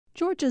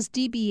Georgia's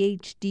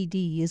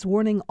DBHDD is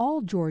warning all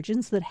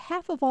Georgians that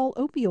half of all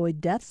opioid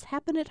deaths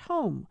happen at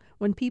home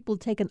when people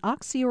take an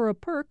Oxy or a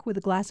Perk with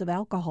a glass of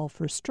alcohol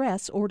for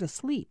stress or to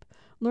sleep.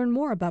 Learn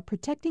more about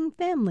protecting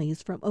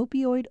families from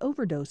opioid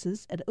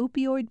overdoses at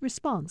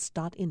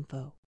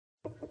opioidresponse.info.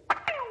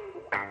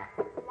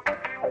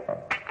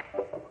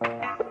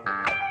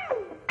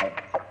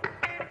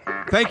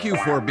 Thank you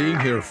for being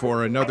here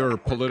for another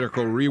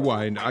Political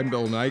Rewind. I'm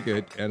Bill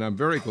Nigut, and I'm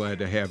very glad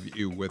to have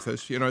you with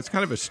us. You know, it's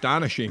kind of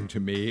astonishing to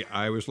me.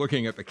 I was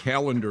looking at the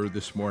calendar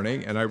this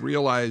morning, and I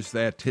realized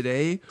that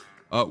today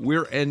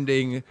we're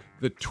ending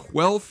the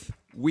 12th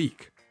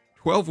week,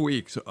 12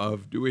 weeks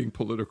of doing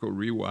Political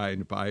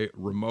Rewind by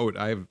remote.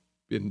 I've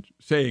been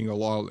saying a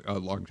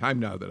long time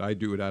now that I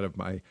do it out of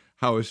my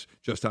house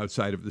just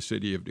outside of the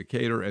city of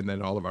Decatur, and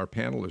then all of our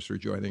panelists are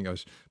joining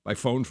us by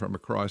phone from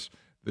across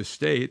the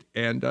state,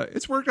 and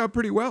it's worked out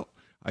pretty well.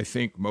 I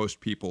think most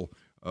people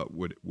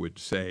would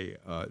say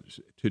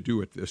to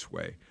do it this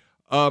way.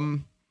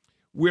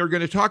 We're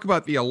going to talk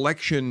about the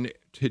election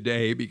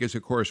today because,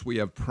 of course, we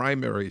have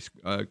primaries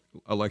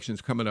elections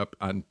coming up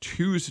on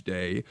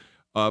Tuesday,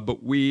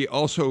 but we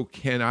also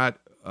cannot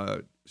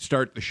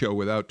start the show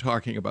without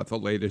talking about the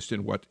latest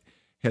in what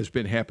has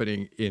been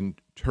happening in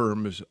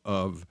terms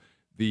of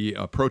the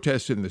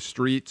protests in the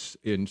streets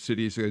in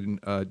cities in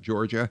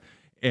Georgia,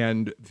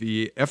 and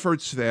the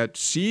efforts that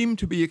seem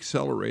to be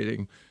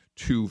accelerating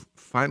to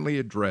finally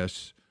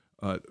address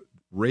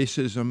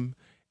racism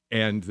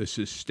and the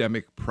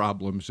systemic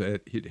problems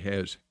that it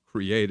has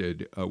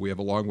created. We have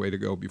a long way to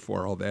go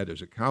before all that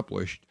is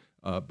accomplished,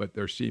 but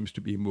there seems to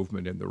be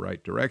movement in the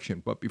right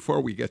direction. But before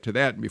we get to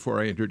that, and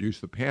before I introduce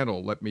the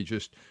panel, let me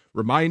just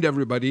remind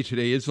everybody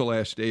today is the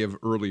last day of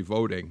early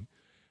voting.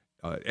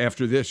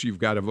 After this, you've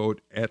got to vote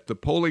at the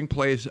polling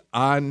place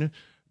on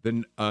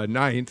the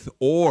 9th,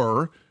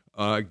 or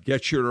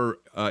get your,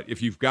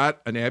 if you've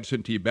got an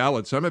absentee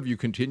ballot, some of you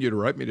continue to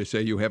write me to say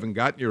you haven't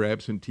gotten your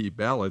absentee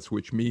ballots,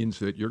 which means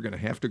that you're going to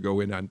have to go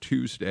in on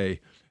Tuesday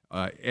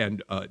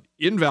and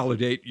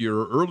invalidate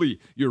your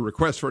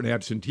request for an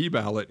absentee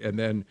ballot and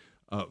then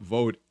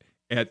vote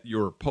at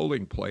your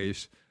polling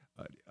place.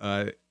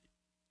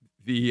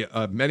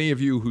 Many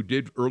of you who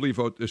did early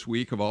vote this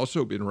week have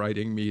also been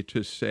writing me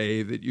to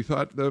say that you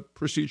thought the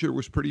procedure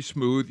was pretty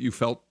smooth. You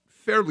felt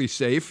fairly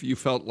safe. You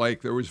felt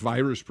like there was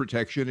virus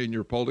protection in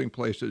your polling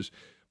places,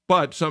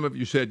 but some of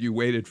you said you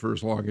waited for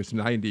as long as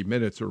 90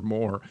 minutes or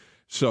more.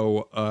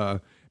 So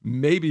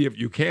maybe if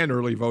you can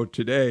early vote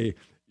today,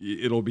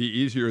 it'll be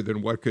easier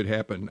than what could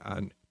happen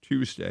on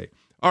Tuesday.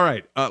 All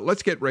right,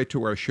 let's get right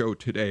to our show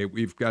today.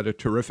 We've got a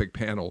terrific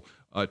panel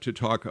to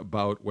talk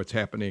about what's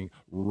happening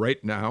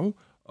right now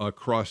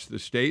across the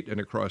state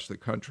and across the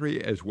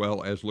country, as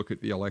well as look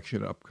at the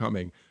election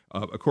upcoming.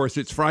 Of course,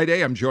 it's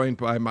Friday. I'm joined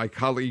by my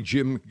colleague,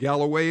 Jim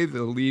Galloway,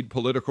 the lead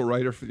political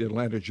writer for the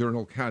Atlanta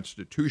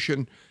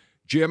Journal-Constitution.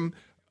 Jim,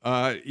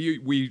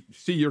 we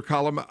see your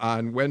column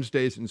on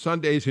Wednesdays and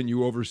Sundays, and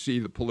you oversee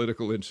the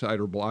Political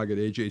Insider blog at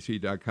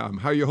AJC.com.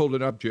 How are you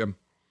holding up, Jim?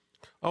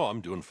 Oh,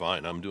 I'm doing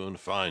fine.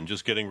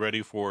 Just getting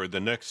ready for the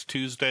next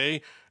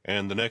Tuesday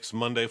and the next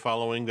Monday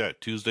following that.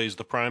 Tuesday's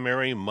the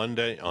primary. On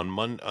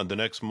the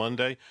next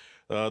Monday,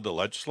 the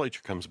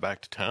legislature comes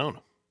back to town.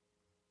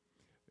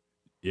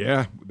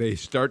 Yeah, they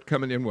start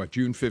coming in,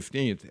 June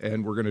 15th,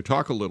 and we're going to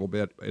talk a little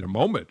bit in a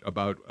moment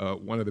about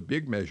one of the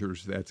big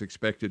measures that's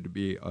expected to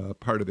be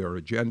part of their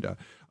agenda.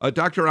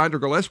 Dr. Andra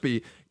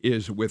Gillespie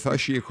is with us.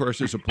 She, of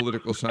course, is a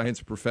political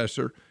science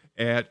professor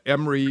at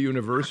Emory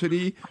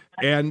University,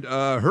 and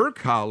her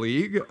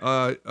colleague,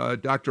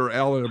 Dr.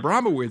 Alan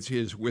Abramowitz,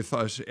 is with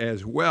us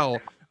as well.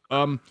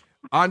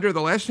 Andra, the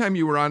last time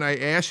you were on, I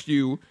asked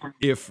you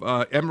if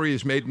Emory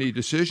has made any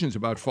decisions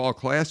about fall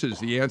classes.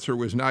 The answer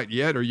was not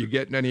yet. Are you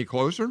getting any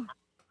closer?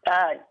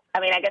 I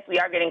guess we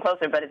are getting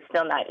closer, but it's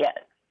still not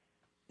yet.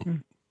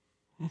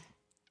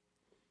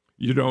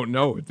 You don't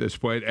know at this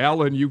point.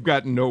 Alan, you've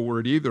gotten no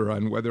word either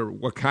on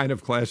what kind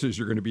of classes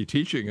you're going to be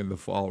teaching in the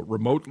fall,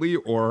 remotely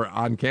or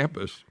on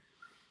campus.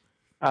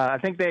 I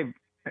think they've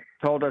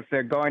told us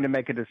they're going to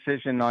make a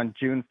decision on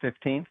June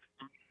 15th.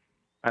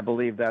 I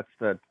believe that's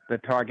the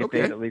target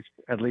date,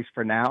 at least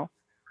for now.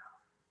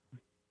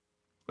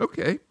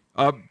 Okay.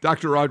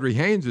 Dr. Audrey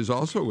Haynes is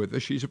also with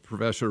us. She's a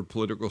professor of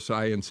political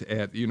science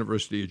at the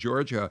University of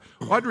Georgia.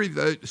 Audrey,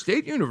 the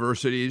state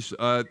universities,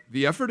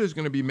 the effort is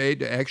going to be made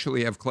to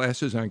actually have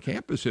classes on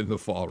campus in the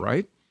fall,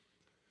 right?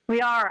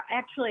 We are.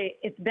 Actually,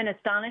 it's been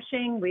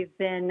astonishing. We've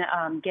been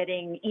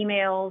getting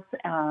emails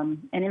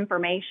and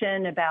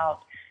information about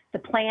the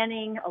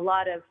planning. A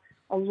lot of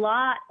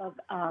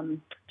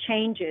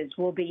changes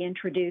will be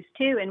introduced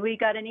too. And we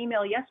got an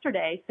email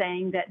yesterday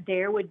saying that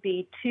there would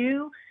be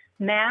 2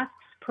 masks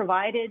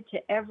provided to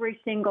every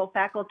single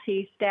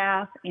faculty,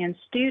 staff, and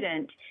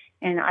student.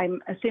 And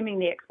I'm assuming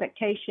the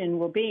expectation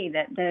will be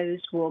that those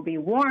will be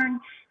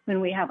worn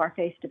when we have our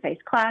face-to-face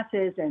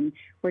classes. And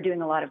we're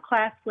doing a lot of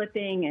class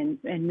flipping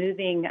and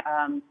moving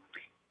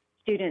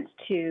students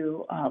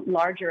to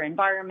larger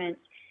environments.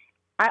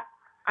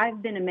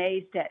 I've been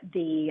amazed at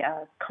the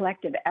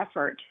collective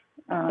effort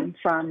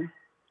from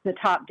the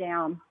top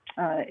down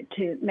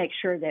to make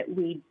sure that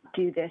we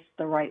do this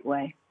the right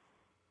way.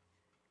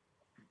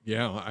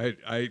 Yeah,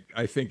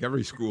 I think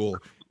every school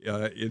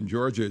in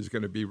Georgia is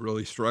going to be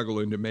really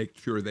struggling to make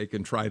sure they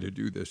can try to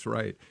do this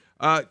right.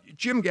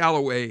 Jim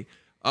Galloway,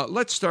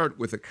 let's start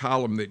with a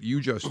column that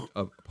you just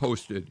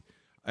posted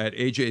at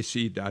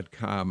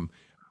ajc.com.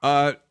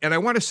 And I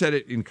want to set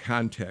it in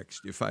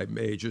context, if I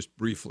may, just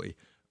briefly.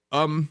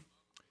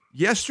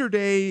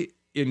 Yesterday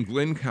in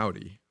Glynn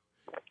County,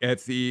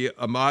 at the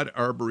Ahmaud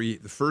Arbery,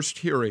 the first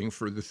hearing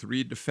for the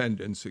 3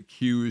 defendants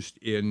accused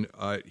in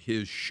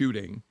his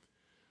shooting,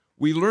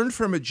 we learned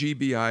from a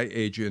GBI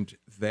agent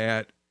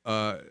that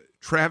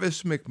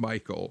Travis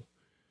McMichael,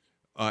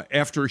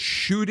 after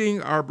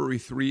shooting Arbery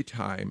 3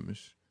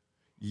 times,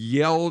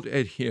 yelled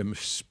at him,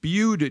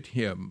 spewed at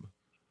him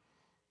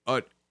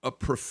a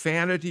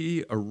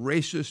profanity, a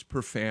racist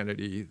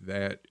profanity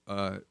that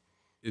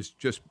is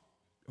just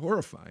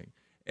horrifying.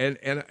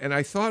 And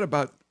I thought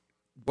about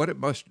what it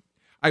must.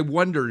 I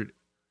wondered,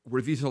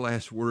 were these the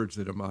last words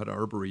that Ahmaud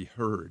Arbery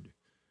heard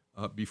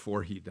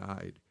before he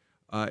died?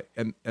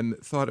 And the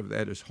thought of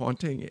that is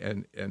haunting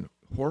and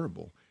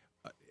horrible.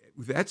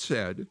 That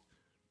said,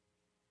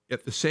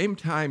 at the same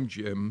time,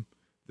 Jim,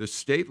 the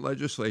state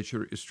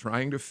legislature is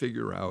trying to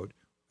figure out,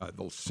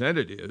 the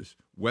Senate is,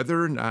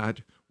 whether or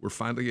not we're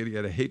finally going to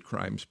get a hate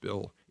crimes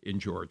bill in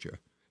Georgia.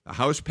 The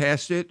House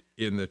passed it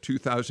in the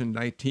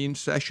 2019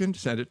 session,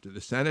 sent it to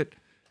the Senate.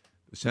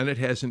 The Senate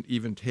hasn't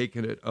even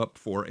taken it up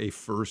for a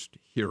first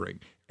hearing.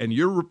 And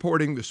you're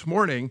reporting this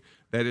morning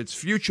that its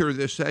future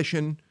this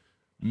session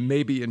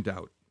may be in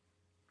doubt.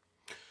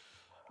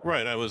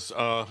 Right. I was.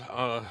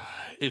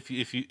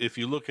 If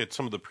you look at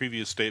some of the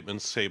previous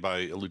statements, say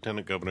by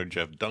Lieutenant Governor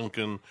Jeff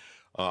Duncan,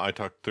 I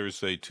talked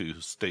Thursday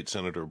to State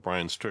Senator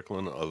Brian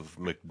Strickland of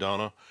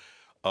McDonough.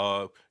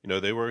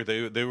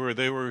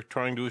 They were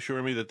trying to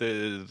assure me that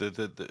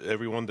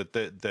everyone that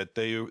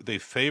they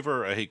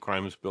favor a hate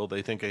crimes bill.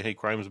 They think a hate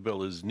crimes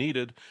bill is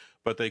needed,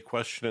 but they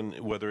question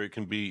whether it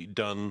can be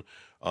done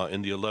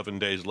in the 11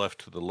 days left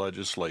to the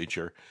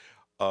legislature.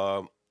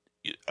 Chuck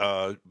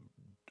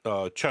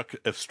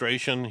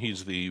Efstration,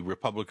 he's the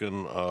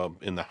Republican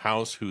in the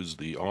House who's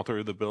the author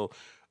of the bill,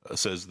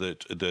 says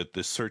that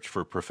the search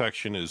for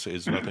perfection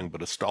is nothing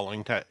but a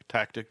stalling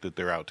tactic, that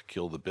they're out to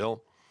kill the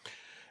bill.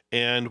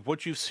 And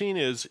what you've seen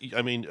is,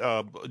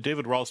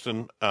 David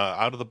Ralston,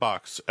 out of the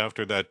box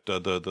after that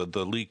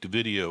the leaked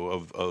video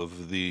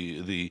of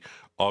the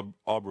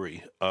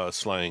Arbery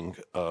slang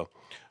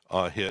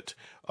hit,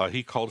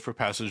 he called for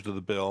passage of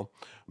the bill.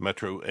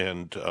 Metro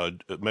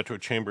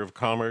Chamber of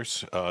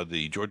Commerce,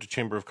 the Georgia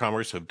Chamber of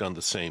Commerce have done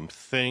the same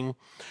thing.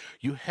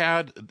 You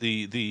had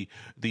the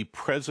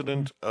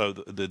president of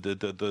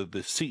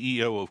the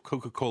CEO of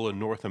Coca-Cola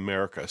North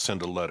America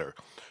send a letter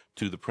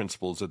to the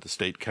principals at the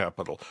state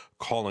capitol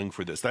calling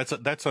for this.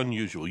 That's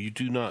unusual. You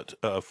do not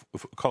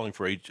calling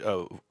for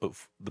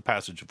the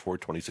passage of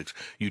 426.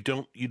 You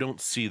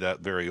don't see that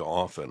very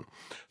often.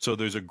 So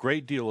there's a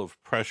great deal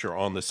of pressure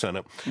on the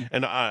Senate.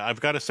 And I've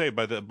got to say,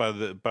 by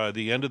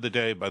the end of the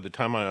day, by the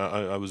time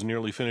I was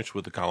nearly finished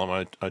with the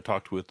column, I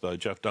talked with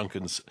Jeff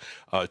Duncan's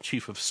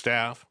chief of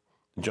staff,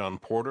 John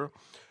Porter,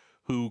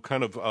 who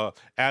kind of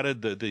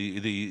added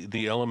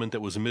the element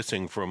that was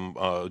missing from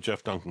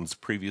Jeff Duncan's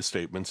previous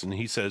statements, and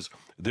he says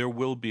there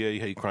will be a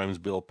hate crimes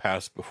bill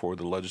passed before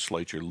the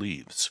legislature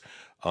leaves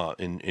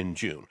in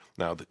June.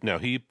 Now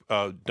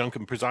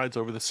Duncan presides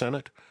over the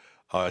Senate.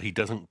 He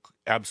doesn't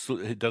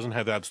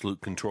have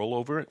absolute control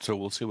over it, so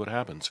we'll see what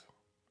happens.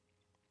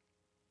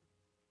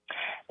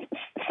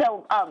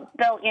 So,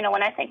 Bill,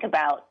 when I think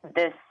about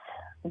this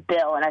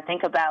bill and I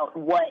think about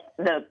what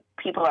the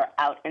people are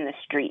out in the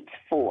streets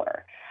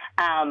for,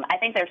 I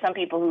think there are some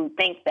people who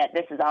think that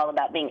this is all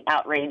about being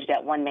outraged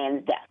at one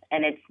man's death,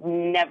 and it's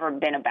never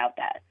been about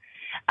that.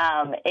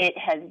 It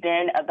has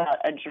been about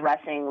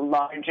addressing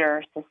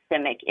larger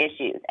systemic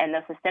issues, and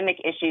the systemic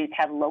issues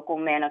have local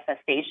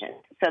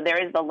manifestations. So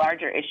there is the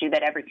larger issue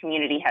that every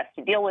community has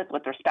to deal with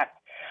respect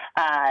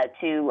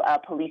to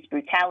police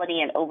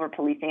brutality and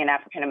over-policing in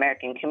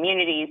African-American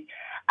communities.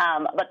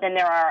 But then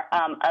there are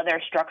other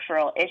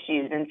structural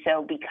issues. And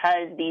so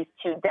because these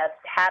 2 deaths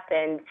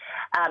happened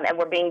and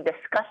were being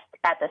discussed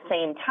at the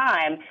same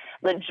time,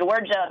 the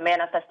Georgia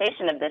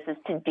manifestation of this is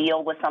to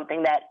deal with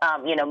something that,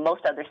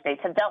 most other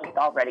states have dealt with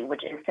already,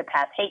 which is to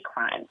pass hate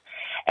crimes.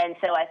 And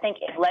so I think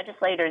if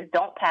legislators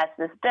don't pass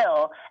this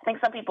bill, I think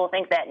some people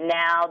think that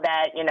now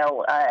that,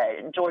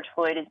 George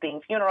Floyd is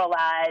being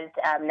funeralized,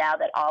 now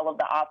that all of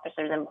the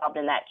officers involved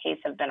in that case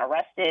have been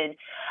arrested,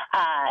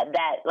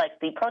 that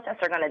the protests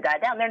are going to die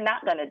down. They're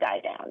not going to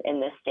die down in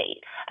this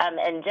state.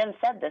 And Jim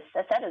said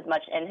as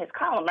much in his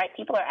column, right?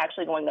 People are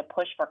actually going to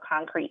push for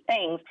concrete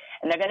things,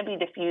 and they're going to be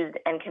diffused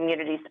and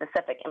community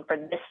specific. And for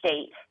this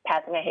state,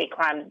 passing a hate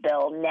crimes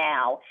bill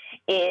now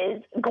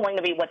is going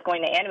to be what's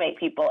going to animate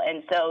people.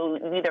 And so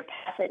you either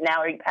pass it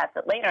now or you pass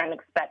it later and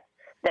expect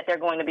that there are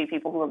going to be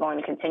people who are going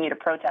to continue to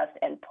protest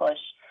and push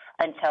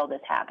until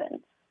this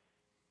happens.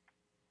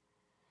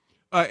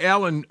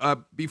 Alan,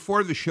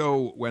 before the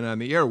show went on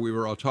the air, we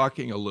were all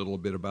talking a little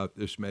bit about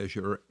this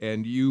measure,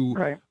 and you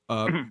Right.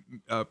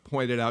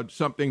 pointed out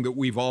something that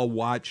we've all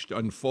watched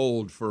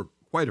unfold for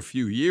quite a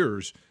few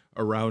years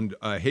around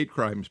hate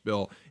crimes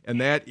bill, and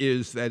that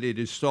is that it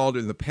is stalled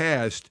in the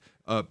past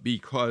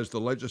because the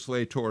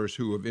legislators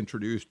who have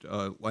introduced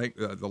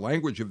the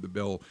language of the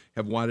bill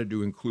have wanted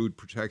to include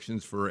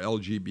protections for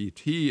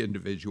LGBT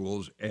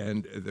individuals,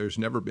 and there's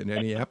never been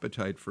any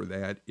appetite for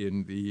that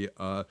in the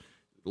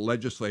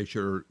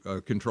legislature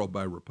controlled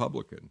by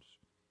Republicans.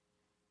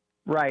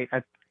 Right.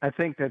 I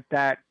think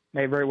that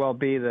may very well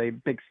be the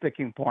big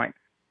sticking point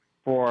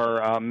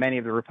for many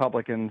of the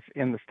Republicans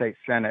in the state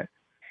Senate.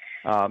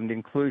 The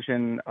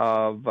inclusion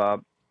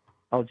of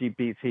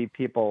LGBT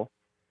people,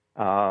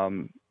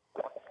 in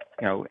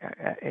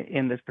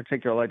this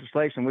particular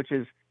legislation, which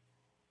is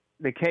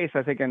the case,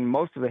 I think, in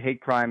most of the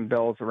hate crime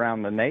bills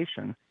around the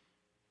nation.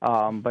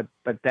 But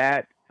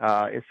that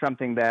is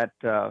something that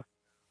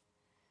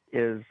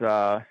is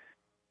a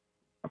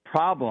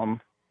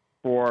problem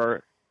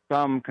for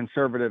some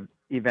conservative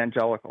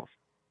evangelicals.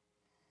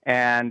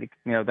 And,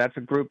 that's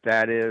a group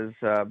that is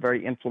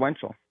very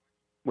influential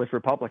with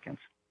Republicans.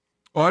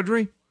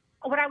 Audrey?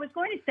 What I was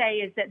going to say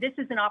is that this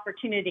is an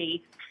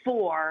opportunity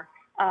for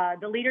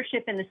the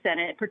leadership in the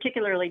Senate,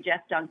 particularly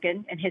Jeff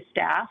Duncan and his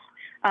staff,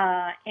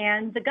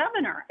 and the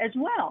governor as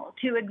well,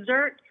 to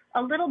exert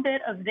a little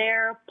bit of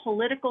their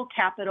political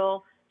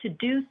capital to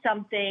do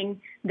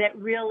something that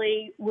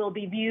really will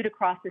be viewed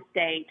across the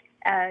state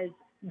as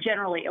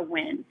generally a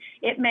win.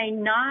 It may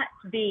not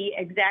be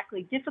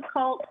exactly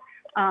difficult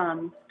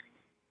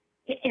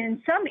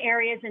in some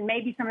areas, and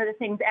maybe some of the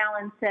things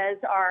Alan says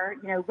are,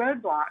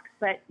 roadblocks,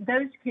 but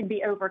those can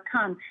be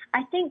overcome.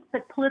 I think the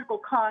political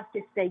cost,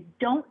 if they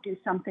don't do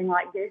something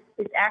like this,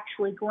 is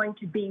actually going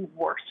to be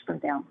worse for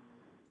them.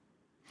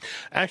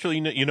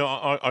 Actually,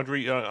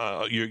 Audrey,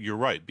 you're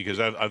right, because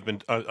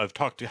I've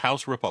talked to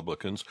House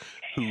Republicans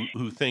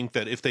who think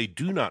that if they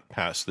do not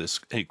pass this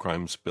hate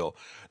crimes bill,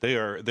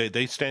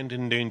 they stand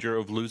in danger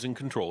of losing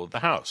control of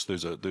the House.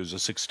 There's a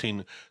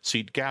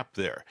 16-seat gap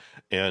there,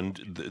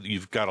 and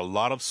you've got a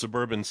lot of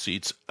suburban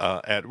seats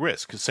at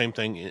risk. Same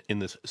thing in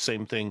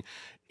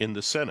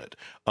the Senate.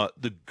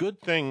 The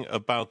good thing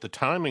about the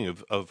timing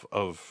of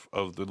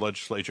the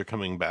legislature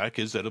coming back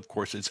is that, of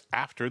course, it's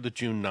after the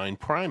June 9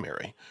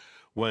 primary,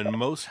 when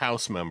most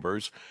House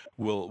members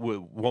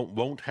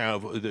won't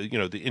have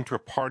the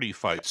inter-party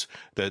fights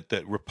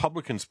that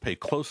Republicans pay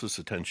closest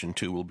attention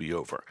to will be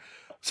over.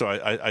 So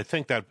I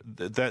think that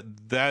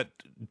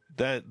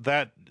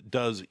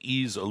does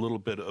ease a little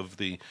bit of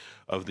the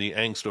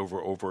angst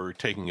over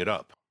taking it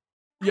up.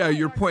 Yeah,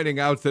 you're pointing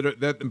out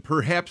that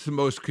perhaps the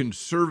most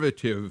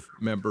conservative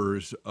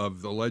members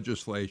of the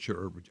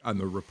legislature on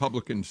the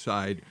Republican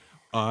side,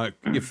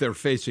 if they're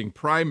facing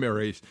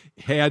primaries,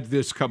 had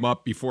this come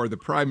up before the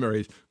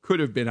primaries, could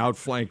have been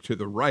outflanked to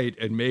the right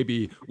and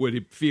maybe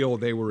would feel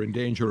they were in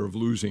danger of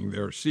losing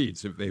their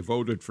seats if they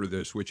voted for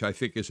this, which I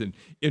think is an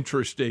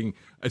interesting.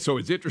 So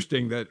it's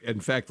interesting that, in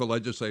fact, the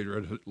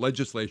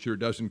legislature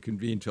doesn't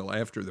convene till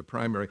after the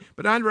primary.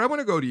 But, Andrew, I want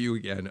to go to you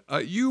again.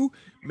 You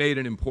made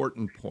an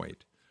important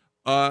point.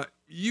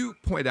 You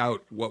point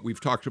out what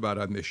we've talked about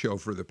on this show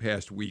for the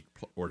past week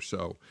or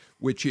so,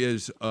 which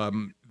is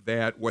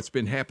that what's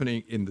been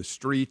happening in the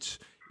streets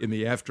in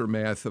the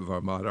aftermath of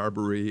Ahmaud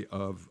Arbery,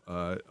 of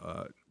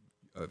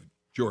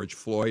George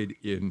Floyd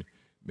in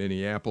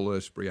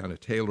Minneapolis, Breonna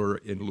Taylor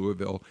in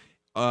Louisville,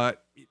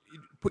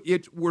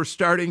 we're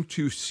starting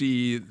to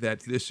see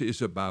that this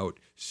is about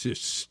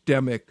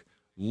systemic,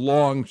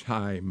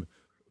 long-time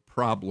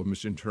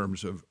problems in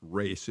terms of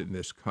race in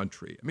this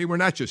country. I mean, we're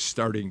not just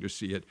starting to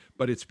see it,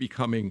 but it's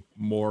becoming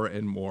more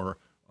and more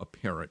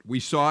apparent.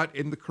 We saw it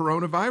in the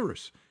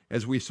coronavirus,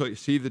 as we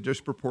see the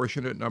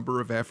disproportionate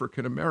number of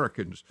African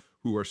Americans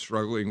who are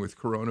struggling with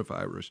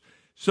coronavirus.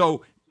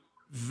 So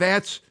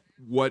that's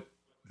what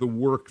the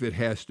work that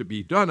has to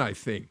be done, I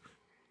think.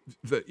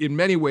 In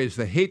many ways,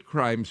 the hate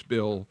crimes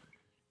bill,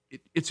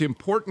 it's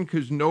important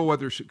because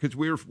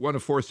we're one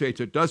of 4 states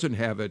that doesn't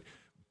have it,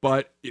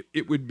 but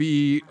it would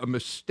be a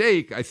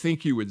mistake, I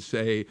think you would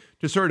say,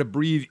 to sort of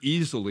breathe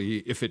easily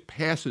if it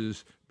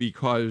passes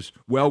because,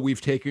 well, we've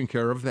taken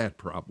care of that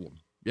problem.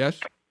 Yes?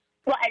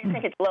 Well, I just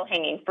think it's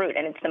low-hanging fruit,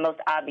 and it's the most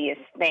obvious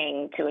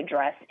thing to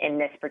address in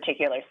this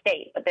particular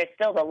state. But there's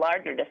still the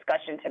larger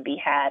discussion to be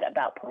had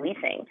about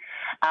policing.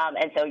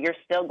 And so you're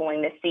still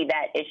going to see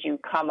that issue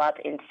come up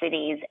in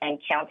cities and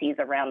counties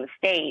around the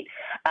state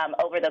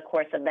over the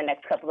course of the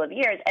next couple of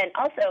years. And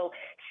also,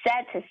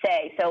 sad to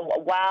say, so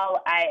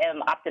while I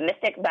am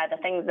optimistic by the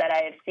things that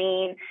I have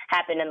seen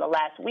happen in the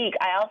last week,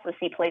 I also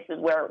see places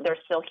where there's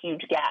still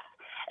huge gaps.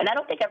 And I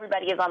don't think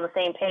everybody is on the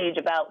same page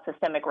about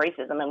systemic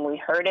racism. And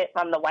we heard it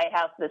from the White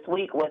House this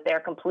week with their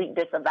complete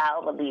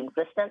disavowal of the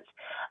existence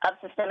of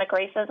systemic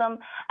racism.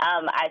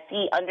 I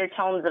see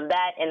undertones of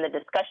that in the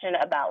discussion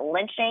about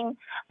lynching,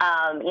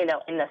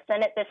 in the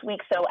Senate this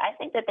week. So I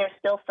think that there's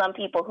still some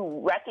people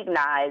who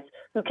recognize,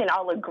 who can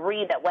all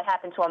agree that what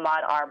happened to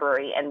Ahmaud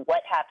Arbery and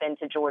what happened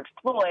to George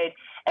Floyd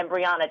and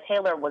Breonna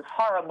Taylor was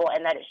horrible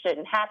and that it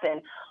shouldn't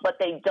happen, but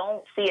they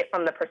don't see it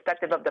from the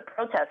perspective of the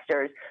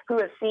protesters who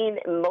have seen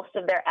most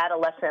of their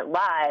adolescent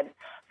lives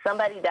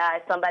somebody die,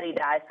 somebody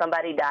die,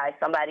 somebody die,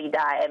 somebody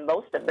die, and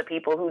most of the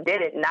people who did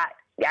it not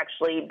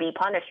actually be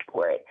punished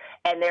for it.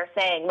 And they're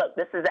saying, look,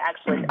 this is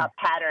actually a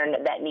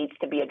pattern that needs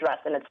to be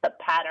addressed, and it's the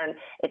pattern,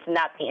 it's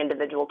not the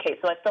individual case.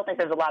 So I still think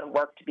there's a lot of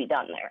work to be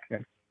done there.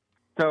 Okay.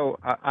 So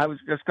I was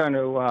just going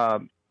to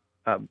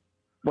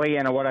weigh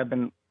in on what I've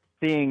been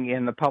seeing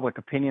in the public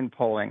opinion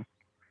polling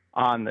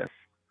on this.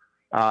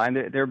 And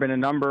there have been a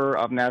number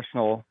of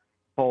national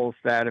polls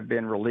that have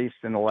been released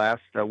in the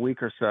last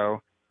week or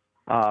so,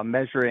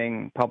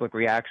 measuring public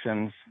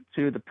reactions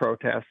to the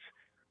protests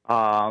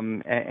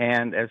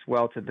and as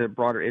well to the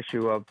broader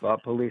issue of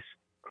police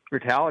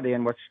brutality.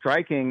 And what's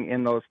striking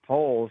in those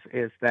polls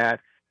is that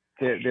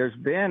there's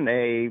been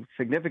a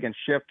significant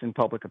shift in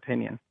public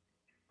opinion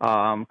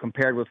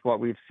compared with what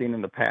we've seen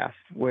in the past,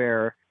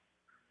 where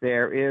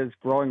there is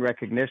growing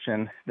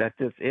recognition that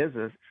this is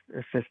a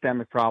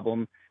systemic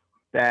problem,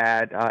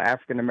 that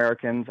African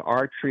Americans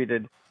are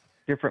treated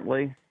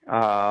differently,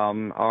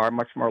 are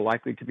much more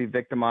likely to be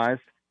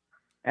victimized,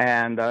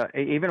 and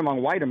even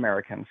among white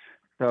Americans.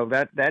 So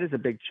that is a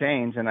big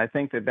change, and I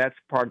think that that's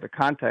part of the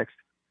context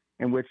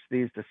in which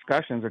these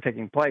discussions are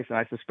taking place, and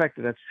I suspect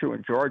that that's true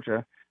in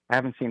Georgia. I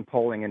haven't seen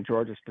polling in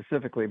Georgia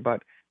specifically,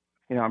 but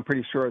I'm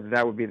pretty sure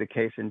that would be the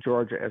case in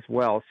Georgia as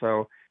well.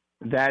 So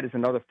that is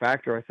another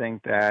factor, I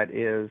think, that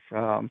is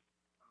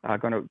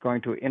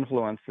going to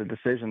influence the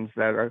decisions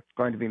that are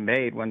going to be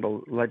made when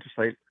the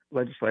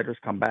legislators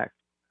come back.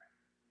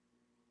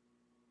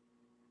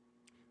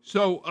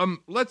 So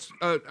let's.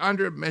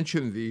 Andrea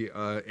mentioned the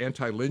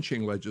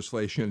anti-lynching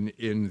legislation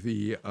in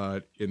the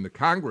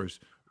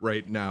Congress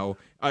right now.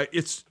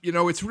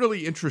 It's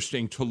really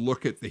interesting to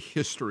look at the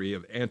history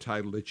of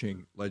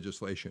anti-lynching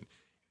legislation.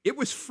 It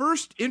was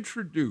first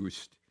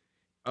introduced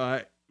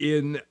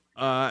in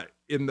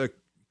the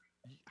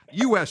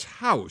U.S.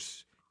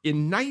 House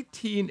in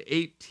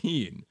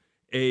 1918.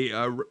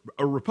 A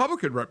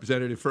Republican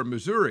representative from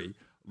Missouri,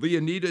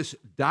 Leonidas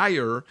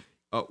Dyer,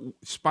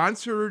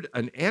 sponsored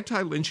an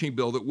anti-lynching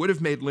bill that would have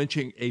made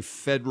lynching a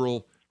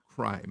federal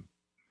crime.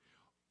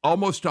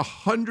 Almost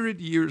 100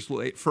 years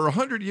late, for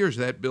 100 years,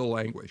 that bill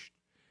languished.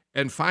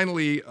 And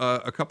finally,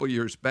 a couple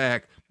years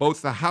back,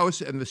 both the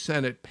House and the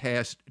Senate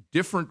passed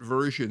different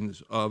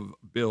versions of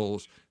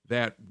bills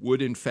that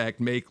would, in fact,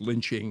 make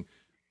lynching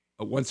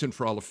once and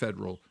for all a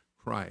federal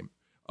crime.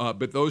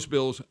 But those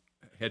bills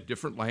had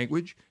different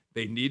language.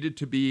 They needed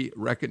to be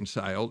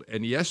reconciled.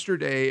 And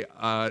yesterday,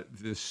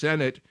 the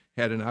Senate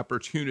had an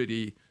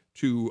opportunity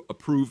to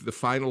approve the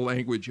final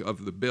language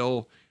of the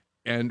bill,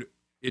 and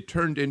it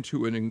turned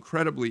into an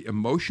incredibly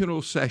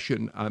emotional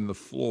session on the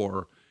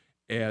floor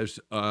as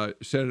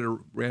Senator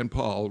Rand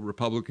Paul,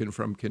 Republican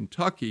from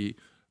Kentucky,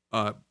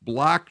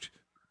 blocked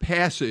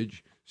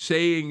passage,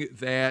 saying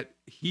that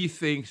he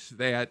thinks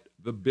that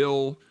the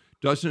bill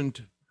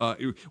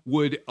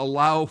would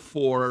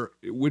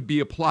be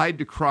applied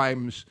to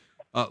crimes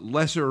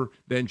lesser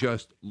than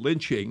just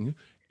lynching,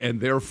 and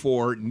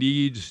therefore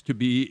needs to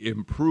be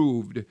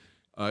improved.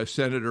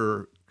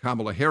 Senator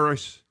Kamala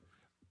Harris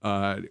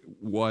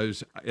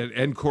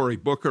and Cory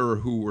Booker,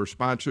 who were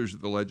sponsors of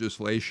the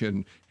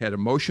legislation, had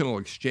emotional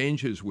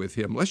exchanges with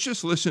him. Let's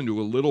just listen to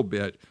a little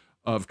bit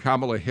of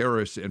Kamala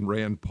Harris and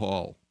Rand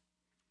Paul.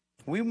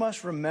 We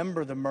must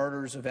remember the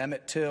murders of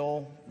Emmett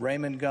Till,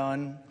 Raymond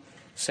Gunn,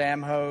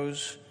 Sam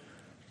Hose,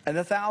 and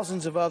the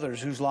thousands of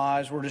others whose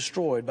lives were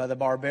destroyed by the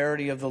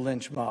barbarity of the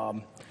lynch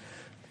mob.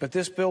 But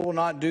this bill will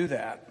not do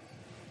that.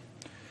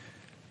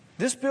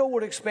 This bill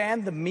would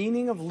expand the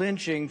meaning of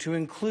lynching to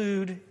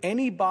include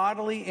any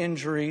bodily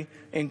injury,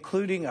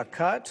 including a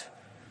cut,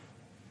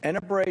 an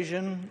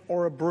abrasion,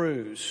 or a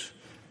bruise.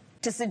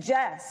 To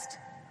suggest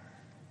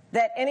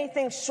that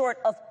anything short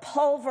of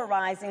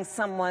pulverizing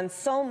someone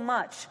so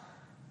much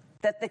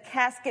that the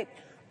casket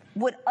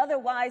would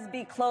otherwise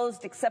be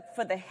closed except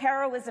for the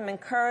heroism and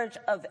courage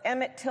of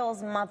Emmett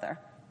Till's mother,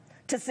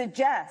 to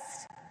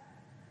suggest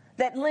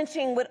that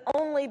lynching would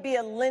only be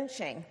a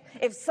lynching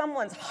if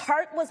someone's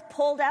heart was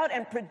pulled out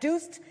and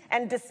produced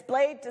and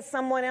displayed to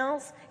someone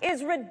else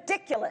is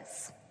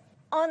ridiculous.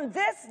 On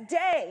this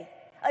day,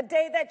 a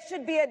day that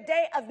should be a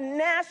day of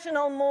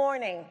national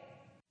mourning.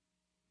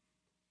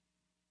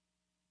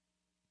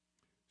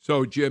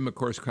 So, Jim, of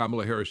course,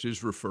 Kamala Harris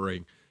is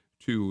referring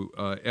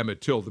to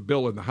Emmett Till. The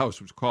bill in the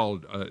House was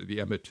called the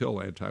Emmett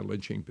Till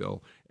anti-lynching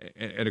bill.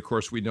 And of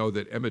course, we know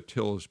that Emmett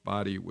Till's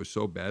body was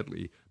so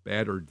badly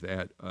battered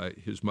that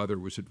his mother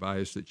was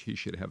advised that he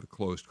should have a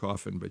closed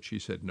coffin, but she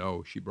said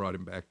no. She brought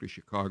him back to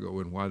Chicago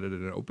and wanted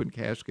an open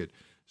casket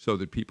so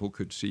that people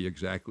could see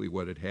exactly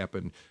what had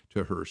happened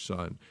to her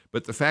son.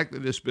 But the fact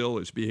that this bill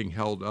is being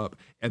held up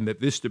and that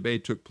this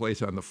debate took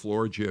place on the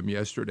floor, Jim,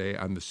 yesterday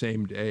on the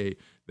same day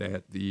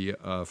that the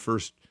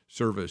first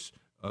service,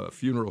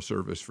 funeral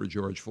service for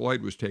George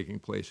Floyd was taking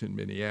place in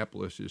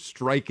Minneapolis is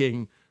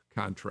striking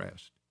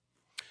contrast.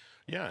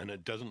 Yeah, and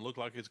it doesn't look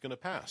like it's going to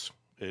pass.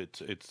 I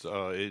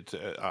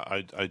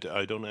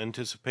don't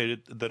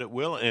anticipate that it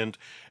will, and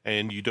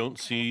you don't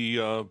see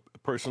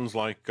persons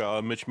like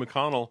Mitch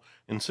McConnell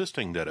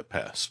insisting that it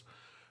pass.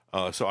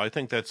 So I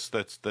think that's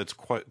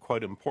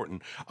quite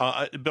important.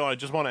 Bill, I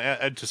just want to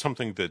add to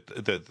something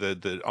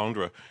that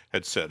Andra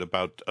had said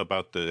about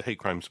the hate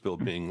crimes bill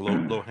being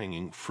low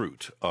hanging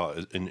fruit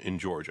in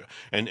Georgia,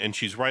 and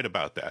she's right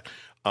about that.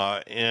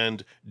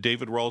 And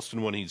David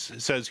Ralston, when he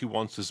says he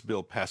wants this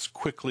bill passed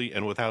quickly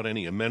and without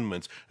any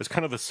amendments, is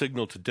kind of a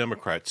signal to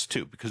Democrats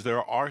too, because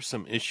there are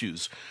some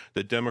issues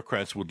that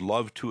Democrats would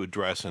love to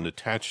address and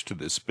attach to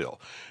this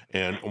bill,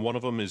 and one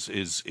of them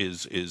is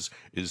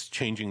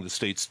changing the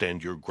state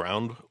stand your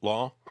ground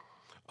law.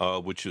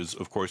 Which is,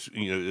 of course,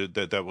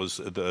 that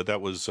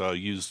was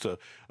used.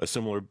 A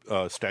similar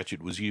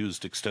statute was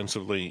used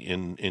extensively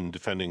in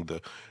defending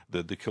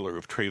the killer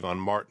of Trayvon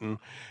Martin,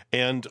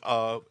 and there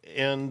are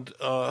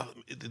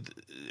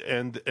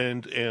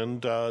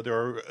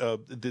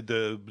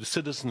the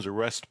citizens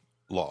arrest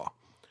law,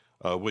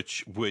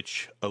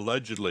 which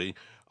allegedly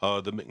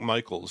the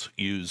McMichaels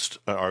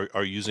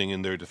are using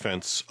in their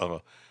defense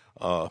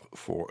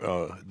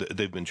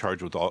they've been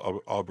charged with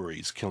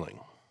Arbery's killing.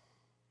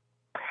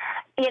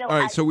 All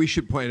right, so we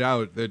should point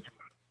out that.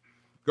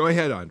 Go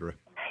ahead, Andra.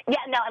 Yeah,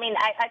 no, I mean,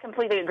 I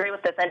completely agree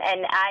with this, and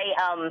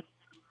I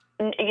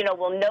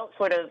will note,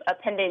 sort of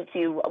appending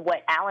to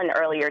what Alan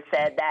earlier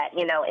said, that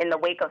in the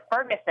wake of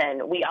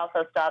Ferguson, we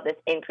also saw this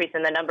increase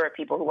in the number of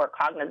people who are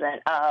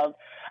cognizant of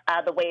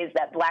the ways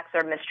that blacks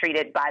are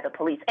mistreated by the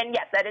police. And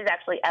yes, that is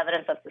actually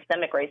evidence of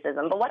systemic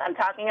racism. But what I'm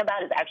talking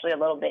about is actually a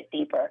little bit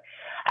deeper.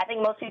 I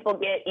think most people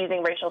get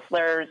using racial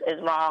slurs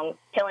is wrong,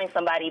 killing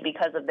somebody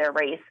because of their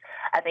race.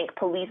 I think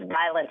police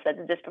violence that's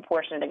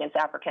disproportionate against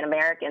African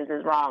Americans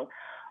is wrong.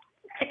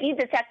 If you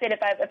detected, if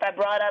I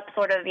brought up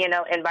sort of,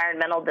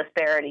 environmental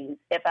disparities,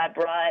 if I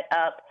brought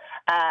up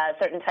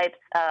certain types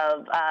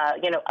of,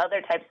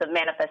 other types of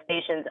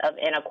manifestations of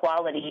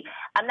inequality,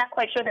 I'm not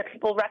quite sure that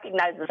people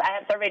recognize this. I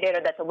have survey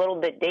data that's a little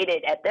bit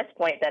dated at this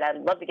point that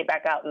I'd love to get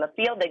back out in the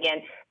field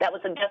again that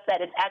would suggest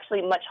that it's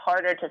actually much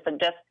harder to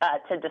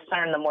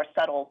discern the more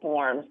subtle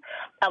forms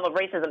of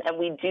racism, and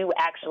we do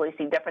actually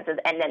see differences.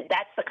 And then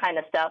that's the kind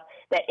of stuff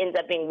that ends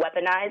up being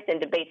weaponized in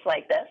debates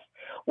like this,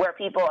 where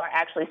people are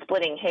actually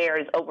splitting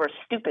hairs over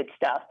stupid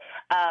stuff,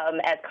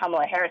 as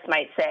Kamala Harris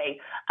might say,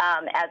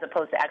 as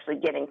opposed to actually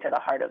getting to the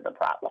heart of the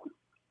problem.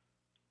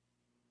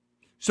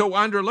 So,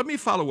 Andra, let me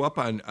follow up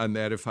on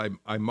that, if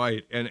I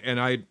might. And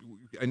I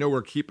know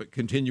we're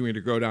continuing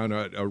to go down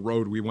a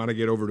road. We want to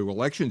get over to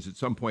elections at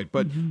some point.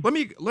 But let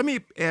me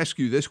ask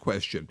you this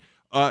question.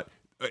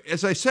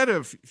 As I said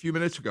a few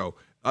minutes ago,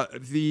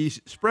 the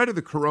spread of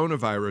the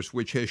coronavirus,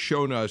 which has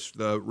shown us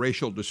the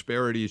racial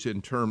disparities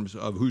in terms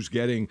of who's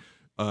getting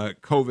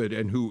COVID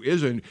and who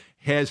isn't,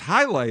 has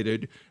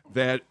highlighted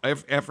that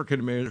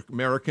African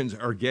Americans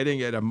are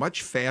getting at a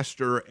much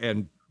faster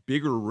and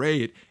bigger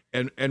rate.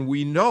 And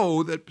we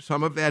know that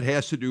some of that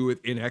has to do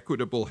with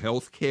inequitable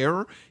health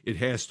care. It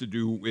has to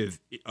do with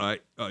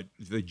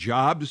the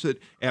jobs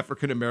that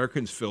African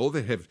Americans fill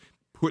that have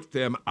put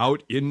them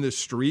out in the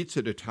streets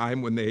at a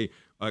time when they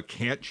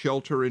can't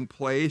shelter in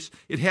place.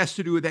 It has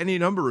to do with any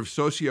number of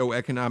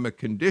socioeconomic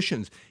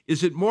conditions.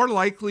 Is it more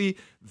likely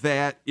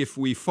that if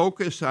we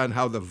focus on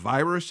how the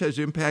virus has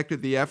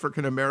impacted the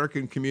African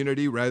American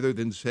community rather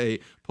than,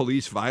 say,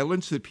 police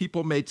violence, that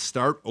people may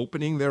start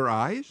opening their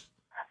eyes?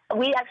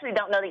 We actually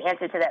don't know the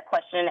answer to that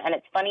question, and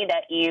it's funny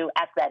that you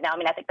asked that. Now, I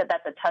mean, I think that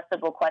that's a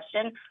testable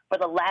question. For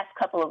the last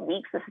couple of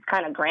weeks, this is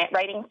kind of grant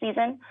writing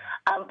season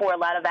for a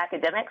lot of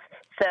academics.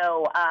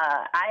 So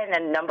I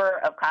and a number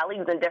of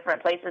colleagues in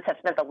different places have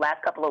spent the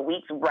last couple of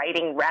weeks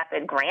writing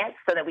rapid grants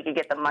so that we could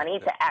get the money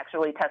to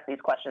actually test these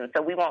questions.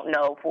 So we won't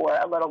know for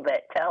a little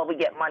bit till we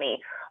get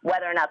money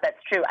whether or not that's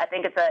true. I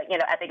think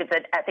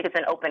it's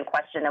an open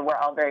question, and we're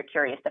all very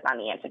curious to find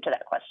the answer to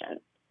that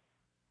question.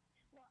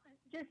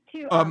 Just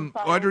to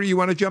Audrey, you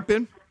want to jump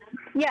in?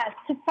 Yes,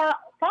 to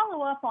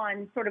follow up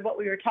on sort of what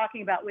we were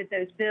talking about with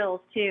those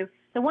bills, too.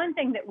 The one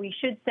thing that we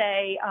should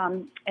say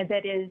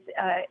that is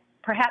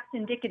perhaps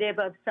indicative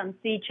of some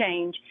sea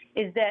change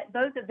is that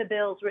both of the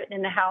bills written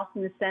in the House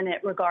and the Senate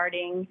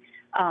regarding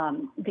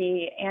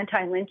the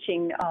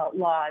anti-lynching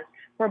laws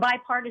were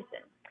bipartisan.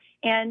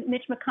 And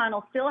Mitch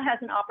McConnell still has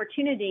an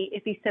opportunity,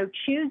 if he so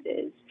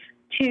chooses,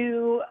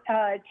 to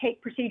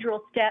take procedural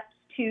steps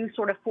to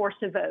sort of force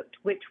a vote,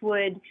 which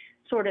would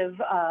sort of,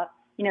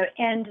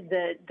 end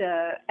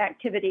the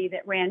activity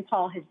that Rand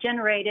Paul has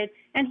generated.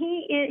 And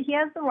he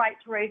has the right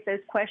to raise those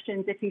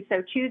questions if he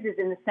so chooses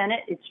in the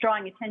Senate. It's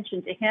drawing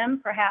attention to him,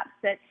 perhaps,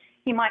 that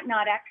he might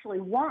not actually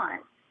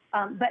want.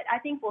 But I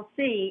think we'll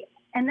see.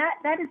 And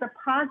that is a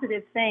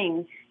positive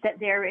thing, that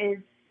there is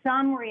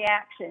some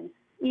reaction,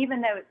 even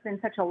though it's been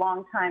such a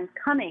long time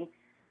coming.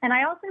 And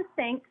I also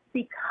think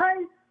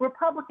because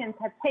Republicans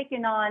have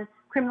taken on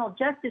criminal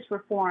justice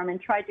reform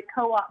and tried to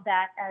co-opt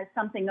that as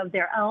something of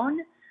their own.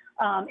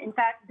 In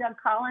fact, Doug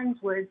Collins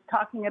was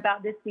talking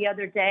about this the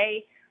other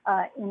day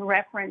in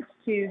reference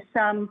to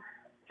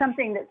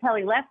something that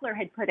Kelly Loeffler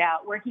had put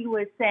out, where he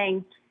was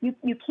saying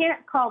you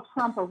can't call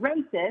Trump a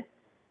racist,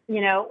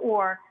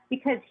 or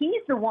because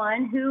he's the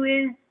one who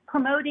is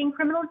promoting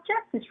criminal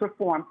justice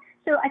reform.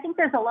 So I think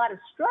there's a lot of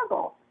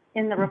struggle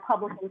in the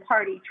Republican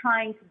Party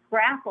trying to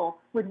grapple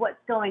with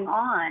what's going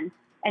on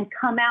and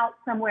come out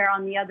somewhere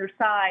on the other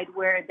side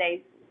where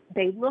they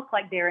look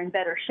like they're in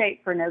better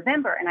shape for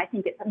November. And I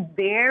think it's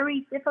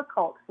very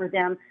difficult for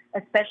them,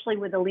 especially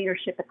with the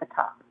leadership at the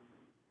top.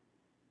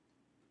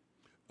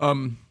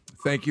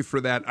 Thank you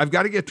for that. I've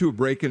got to get to a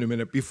break in a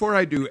minute. Before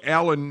I do,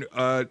 Alan,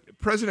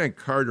 President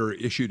Carter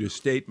issued a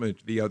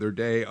statement the other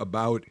day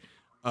about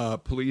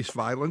police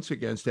violence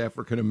against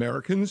African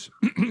Americans,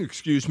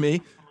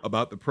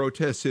 about the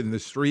protests in the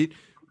street.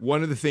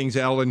 One of the things,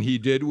 Alan, he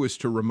did was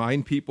to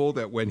remind people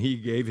that when he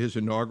gave his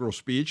inaugural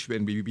speech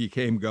and he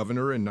became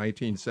governor in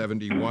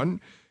 1971,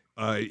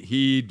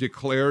 he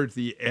declared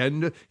the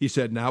end. He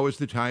said, now is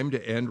the time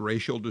to end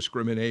racial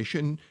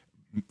discrimination.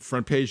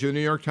 Front page of the New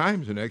York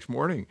Times the next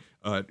morning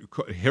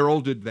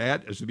heralded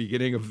that as the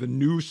beginning of the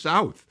New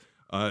South,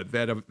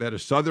 that a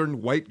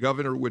Southern white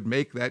governor would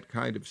make that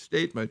kind of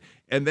statement.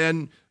 And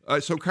then,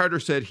 so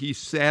Carter said he's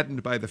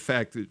saddened by the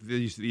fact that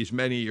these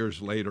many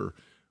years later,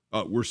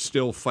 we're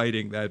still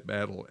fighting that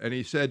battle. And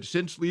he said,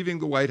 since leaving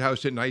the White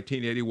House in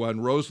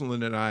 1981,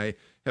 Rosalynn and I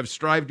have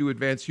strived to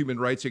advance human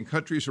rights in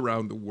countries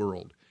around the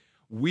world.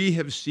 We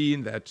have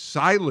seen that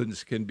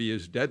silence can be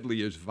as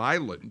deadly as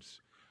violence.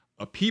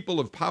 A people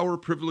of power,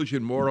 privilege,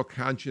 and moral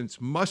conscience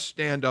must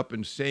stand up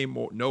and say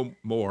no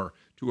more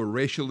to a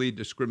racially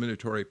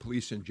discriminatory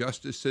police and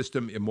justice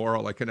system,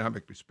 immoral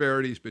economic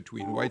disparities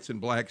between whites and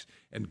blacks,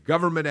 and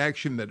government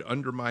action that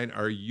undermine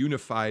our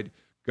unified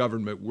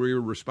government. We're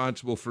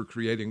responsible for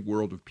creating a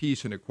world of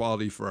peace and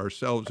equality for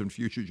ourselves and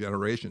future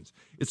generations.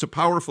 It's a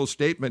powerful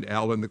statement,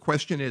 Alan. The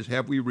question is,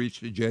 have we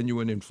reached a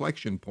genuine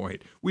inflection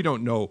point? We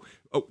don't know.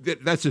 Oh,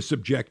 that's a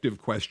subjective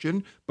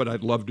question, but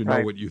I'd love to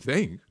know what you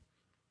think.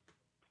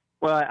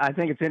 Well, I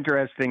think it's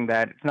interesting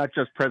that it's not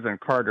just President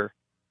Carter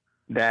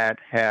that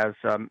has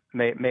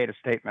made a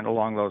statement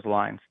along those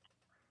lines.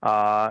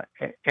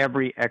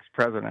 Every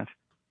ex-president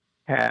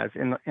has,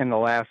 in the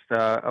last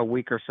a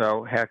week or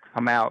so, have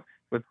come out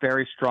with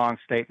very strong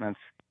statements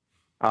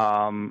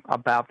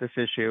about this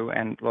issue,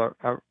 and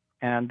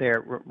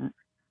they're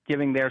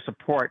giving their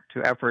support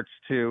to efforts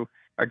to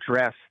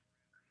address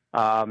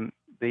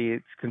the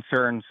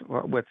concerns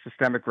with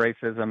systemic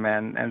racism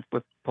and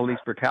with police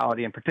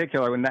brutality in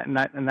particular, and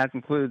that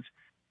includes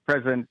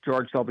President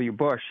George W.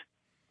 Bush,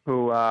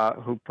 who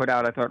put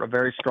out, I thought, a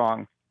very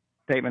strong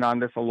statement on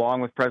this,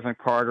 along with President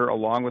Carter,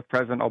 along with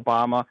President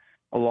Obama,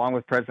 along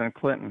with President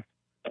Clinton.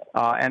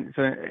 And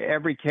so in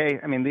every case,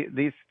 I mean,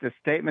 the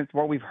statements,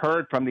 what we've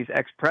heard from these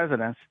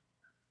ex-presidents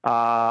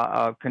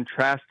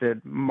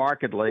contrasted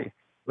markedly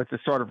with the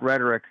sort of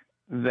rhetoric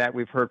that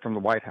we've heard from the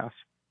White House.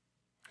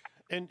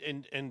 And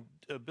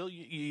Bill,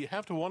 you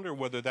have to wonder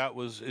whether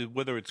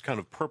it's kind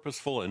of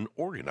purposeful and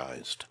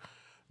organized,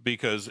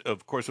 because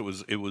of course it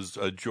was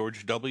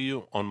George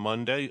W. on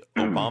Monday,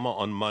 Obama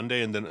on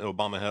Monday, and then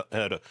Obama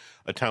had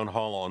a town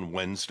hall on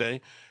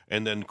Wednesday,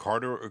 and then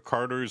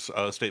Carter's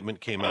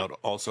statement came out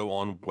also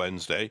on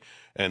Wednesday,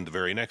 and the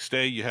very next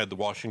day you had the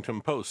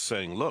Washington Post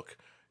saying, "Look,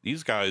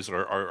 these guys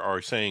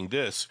are saying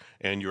this,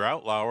 and your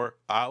outlier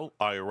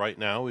right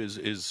now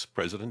is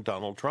President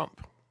Donald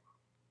Trump."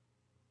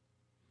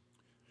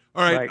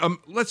 All right,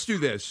 let's do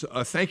this.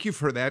 Thank you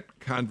for that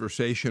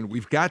conversation.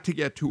 We've got to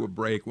get to a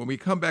break. When we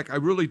come back, I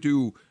really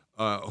do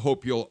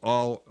hope you'll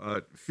all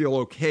feel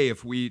okay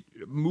if we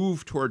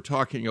move toward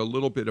talking a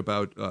little bit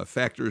about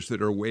factors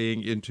that are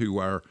weighing into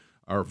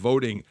our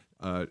voting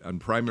on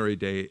primary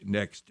day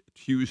next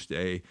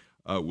Tuesday.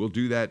 We'll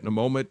do that in a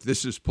moment.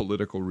 This is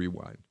Political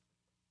Rewind.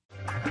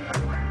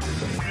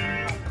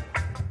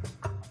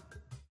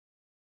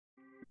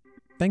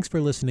 Thanks for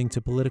listening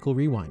to Political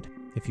Rewind.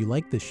 If you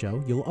like this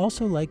show, you'll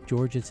also like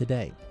Georgia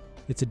Today.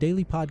 It's a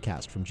daily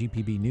podcast from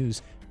GPB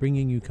News,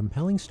 bringing you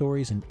compelling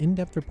stories and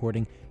in-depth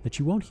reporting that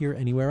you won't hear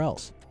anywhere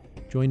else.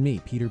 Join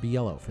me, Peter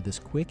Biello, for this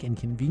quick and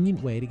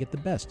convenient way to get the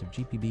best of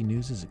GPB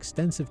News'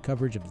 extensive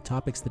coverage of the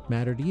topics that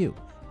matter to you,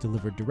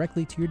 delivered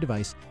directly to your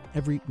device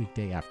every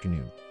weekday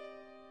afternoon.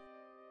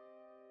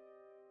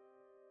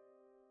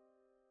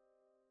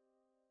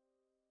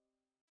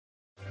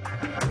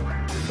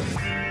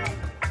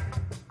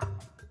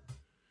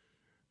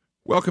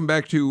 Welcome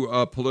back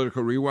to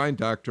Political Rewind.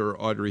 Dr.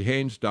 Audrey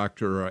Haynes,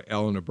 Dr.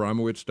 Alan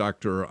Abramowitz,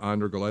 Dr.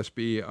 Andra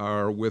Gillespie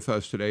are with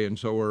us today, and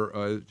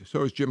so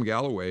is Jim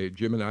Galloway.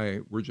 Jim and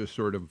I, we're just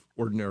sort of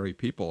ordinary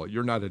people.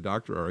 You're not a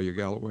doctor, are you,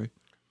 Galloway?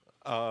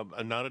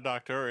 I'm not a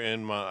doctor,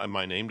 and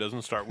my name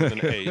doesn't start with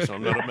an A, so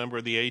I'm not a member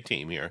of the A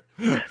team here.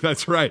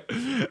 That's right.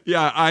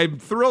 Yeah, I'm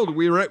thrilled.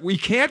 We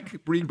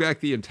can't bring back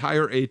the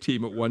entire A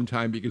team at one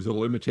time because of the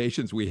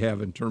limitations we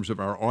have in terms of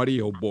our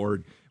audio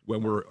board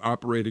when we're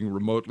operating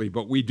remotely,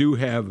 but we do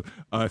have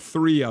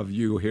 3 of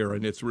you here,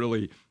 and it's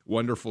really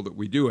wonderful that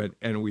we do it.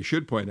 And we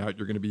should point out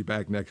you're going to be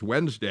back next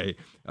Wednesday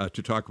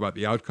to talk about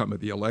the outcome of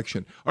the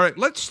election. All right,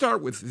 let's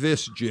start with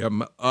this,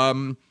 Jim.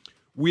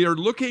 We are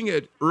looking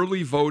at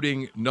early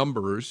voting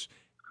numbers,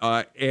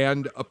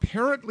 and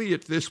apparently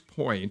at this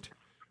point,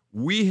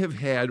 we have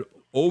had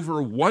over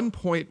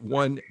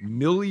 1.1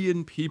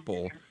 million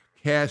people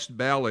cast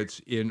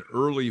ballots in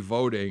early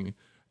voting.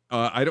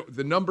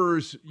 The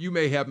numbers, you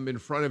may have them in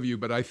front of you,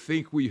 but I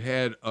think we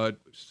had a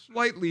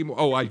slightly more.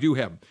 Oh, I do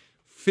have them.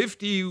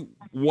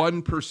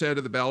 51%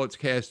 of the ballots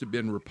cast have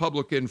been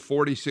Republican,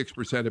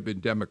 46% have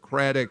been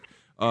Democratic.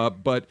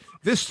 But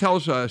this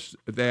tells us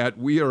that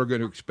we are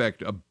going to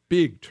expect a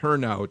big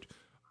turnout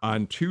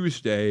on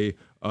Tuesday,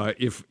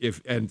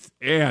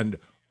 and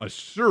a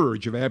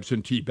surge of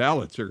absentee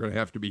ballots are going to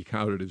have to be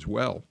counted as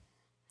well.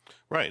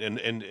 Right,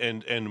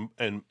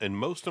 and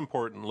most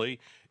importantly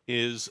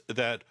is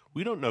that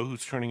we don't know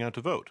who's turning out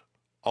to vote.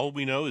 All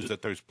we know is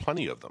that there's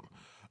plenty of them.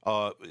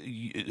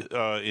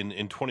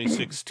 In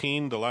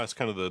 2016, the last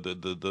kind of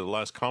the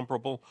last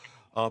comparable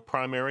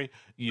primary,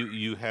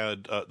 you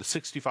had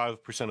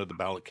 65% of the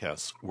ballot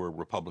casts were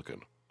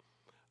Republican.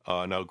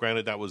 Now,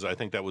 granted,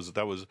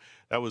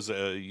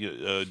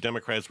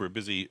 Democrats were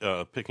busy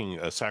picking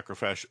a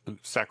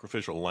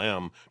sacrificial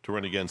lamb to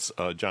run against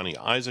Johnny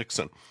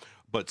Isakson,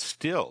 but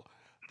still,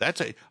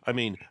 that's a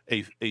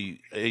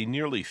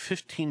nearly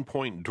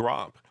 15-point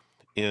drop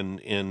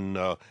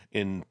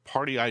in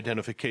party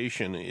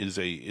identification is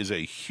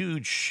a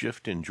huge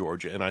shift in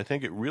Georgia, and I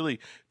think it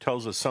really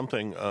tells us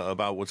something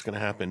about what's going to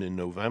happen in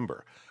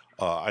November.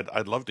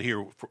 I'd love to hear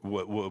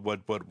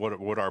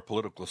what our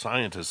political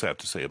scientists have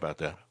to say about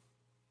that.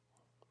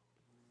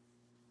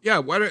 Yeah,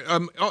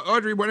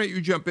 Audrey, why don't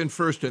you jump in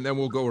first, and then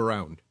we'll go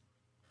around.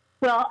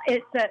 Well,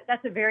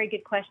 that's a very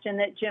good question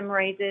that Jim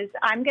raises.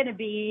 I'm going to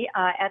be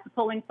at the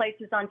polling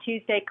places on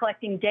Tuesday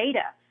collecting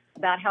data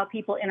about how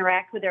people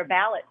interact with their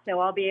ballots, so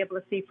I'll be able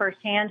to see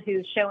firsthand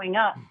who's showing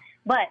up.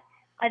 But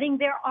I think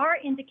there are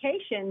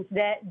indications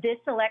that this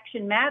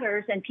election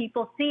matters and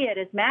people see it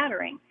as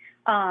mattering.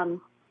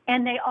 And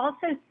they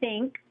also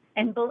think,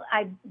 and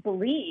I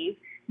believe,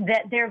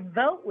 that their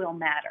vote will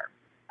matter.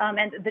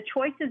 And the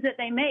choices that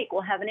they make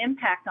will have an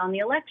impact on the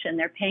election.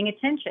 They're paying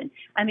attention.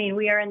 I mean,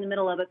 we are in the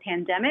middle of a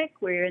pandemic.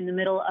 We're in the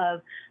middle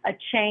of a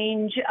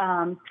change,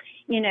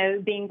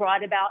 being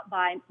brought about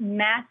by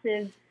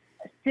massive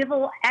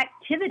civil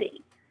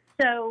activity.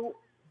 So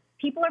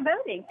people are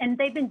voting, and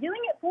they've been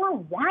doing it for a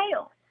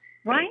while,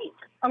 right?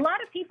 A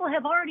lot of people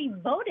have already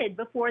voted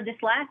before this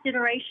last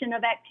iteration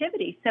of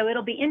activity. So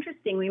it'll be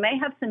interesting. We may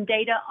have some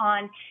data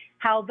on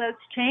how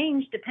votes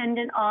change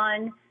dependent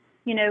on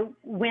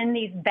when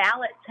these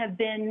ballots have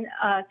been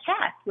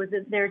cast.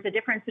 There's a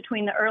difference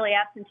between the early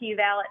absentee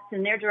ballots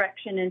and their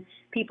direction and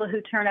people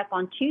who turn up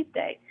on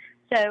Tuesday.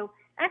 So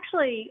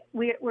actually,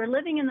 we're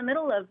living in the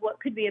middle of what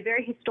could be a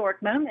very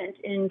historic moment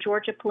in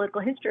Georgia political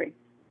history.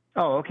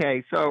 Oh,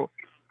 okay. So,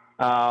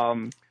 all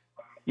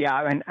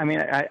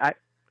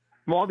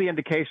the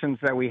indications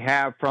that we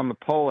have from the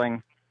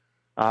polling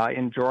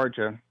in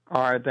Georgia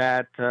are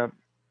that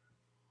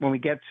when we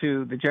get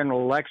to the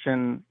general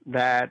election,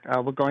 that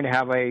we're going to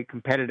have a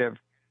competitive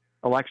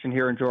election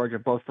here in Georgia,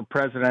 both for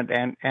president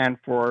and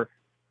for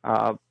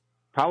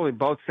probably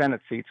both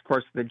Senate seats. Of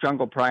course, the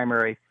jungle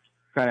primary,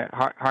 kind of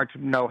hard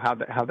to know how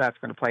that's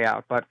going to play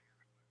out. But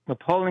the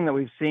polling that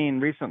we've seen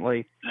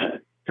recently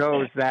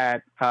shows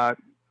that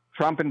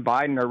Trump and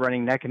Biden are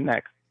running neck and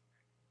neck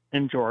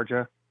in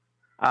Georgia,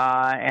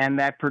 and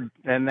that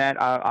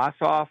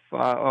Ossoff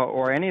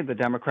or any of the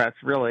Democrats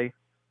really.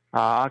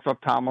 Ossoff,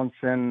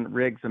 Tomlinson,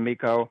 Riggs,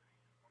 Amico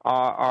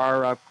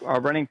are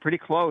running pretty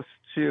close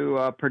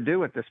to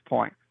Perdue at this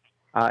point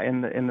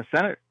in the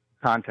Senate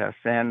contest,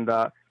 and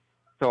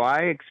so I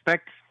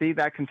expect to see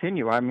that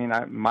continue. I mean,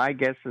 my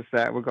guess is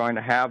that we're going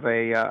to have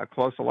a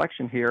close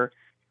election here,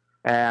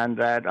 and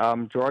that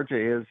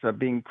Georgia is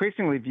being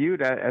increasingly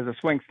viewed as a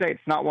swing state.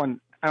 It's not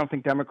one. I don't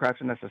think Democrats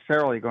are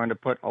necessarily going to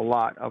put a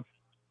lot of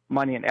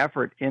money and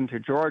effort into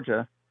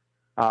Georgia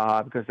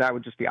because that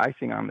would just be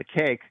icing on the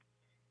cake.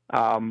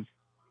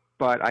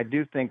 But I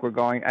do think but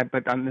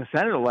on the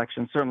Senate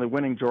election, certainly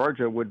winning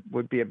Georgia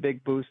would be a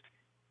big boost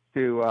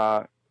to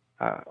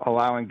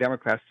allowing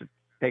Democrats to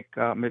take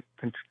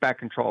back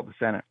control of the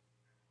Senate.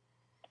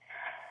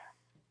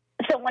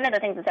 So one of the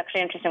things that's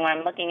actually interesting when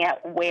I'm looking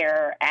at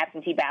where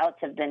absentee ballots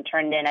have been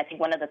turned in, I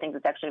think one of the things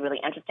that's actually really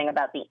interesting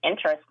about the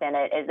interest in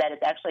it is that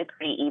it's actually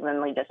pretty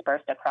evenly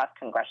dispersed across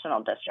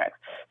congressional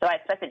districts. So I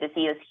expected to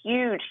see this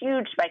huge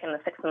spike in the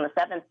 6th and the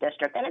 7th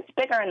district, and it's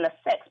bigger in the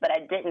 6th, but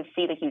I didn't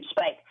see the huge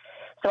spike.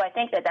 So I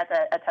think that that's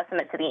a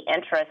testament to the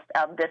interest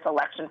of this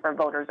election for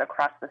voters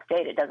across the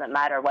state. It doesn't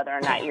matter whether or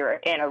not you're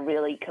in a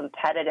really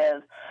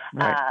competitive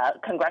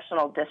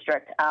congressional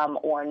district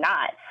or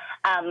not.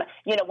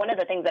 One of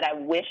the things that I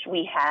wish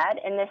we had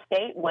in this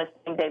state was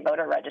same-day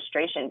voter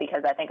registration,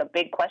 because I think a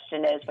big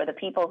question is for the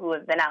people who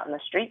have been out in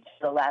the streets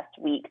for the last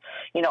week,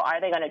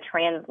 are they going to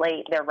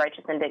translate their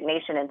righteous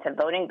indignation into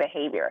voting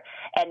behavior?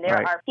 And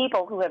there are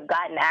people who have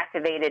gotten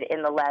activated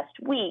in the last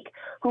week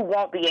who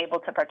won't be able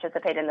to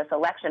participate in this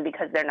election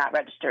because they're not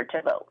registered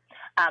to vote,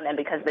 and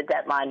because the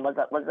deadline was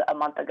a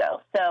month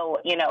ago. So,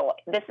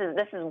 this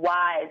is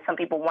why some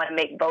people want to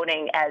make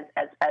voting as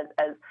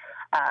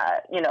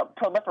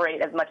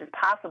proliferate as much as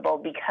possible,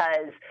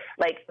 because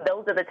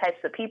those are the types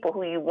of people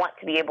who you want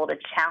to be able to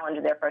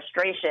challenge their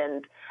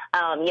frustrations,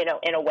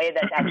 in a way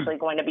that's actually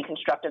going to be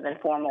constructive in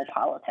formal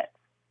politics.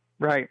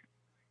 Right.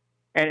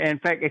 And in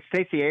fact,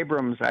 Stacey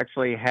Abrams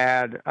actually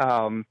had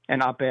an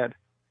op-ed,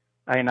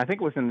 and I think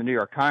it was in the New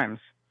York Times,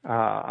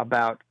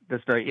 about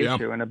this very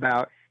issue and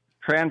about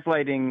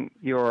translating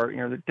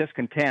the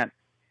discontent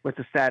with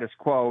the status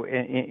quo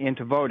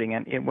into voting.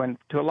 And when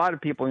to a lot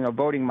of people,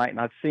 voting might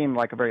not seem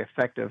like a very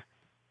effective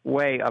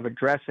way of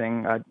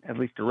addressing, at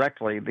least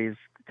directly, these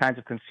kinds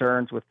of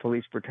concerns with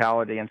police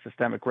brutality and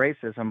systemic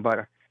racism.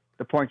 But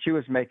the point she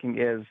was making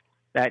is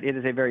that it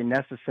is a very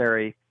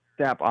necessary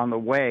step on the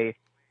way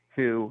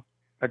to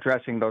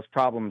addressing those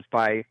problems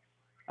by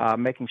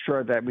making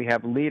sure that we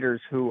have leaders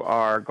who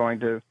are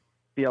going to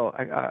feel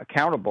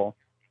accountable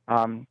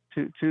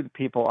to the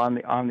people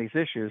on these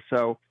issues.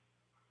 So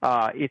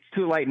it's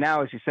too late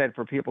now, as you said,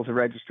 for people to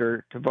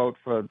register to vote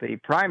for the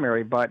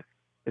primary, but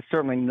it's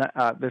certainly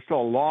there's still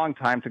a long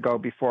time to go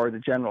before the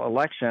general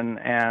election,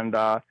 and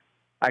I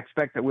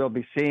expect that we'll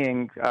be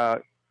seeing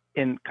come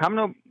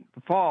the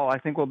fall, I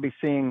think we'll be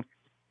seeing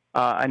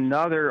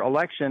another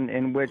election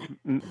in which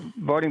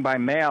voting by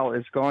mail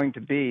is going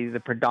to be the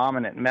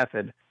predominant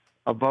method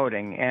of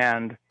voting,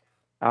 and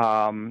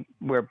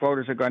where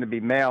voters are going to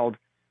be mailed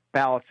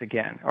ballots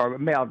again, or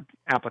mailed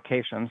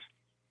applications.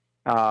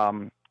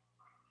 And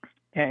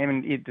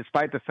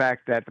despite the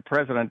fact that the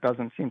president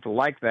doesn't seem to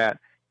like that,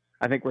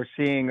 I think we're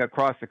seeing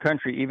across the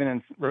country,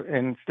 even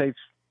in states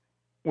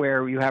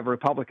where you have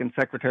Republican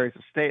secretaries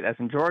of state, as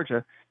in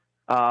Georgia,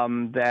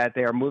 that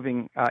they are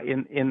moving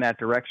in that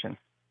direction.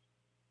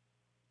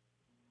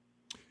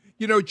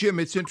 Jim,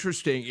 it's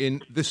interesting.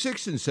 In the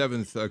 6th and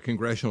 7th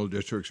congressional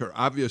districts are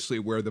obviously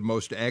where the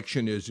most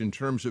action is in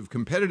terms of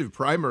competitive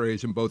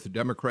primaries in both the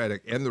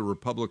Democratic and the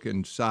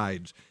Republican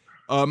sides.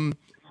 And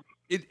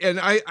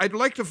I'd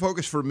like to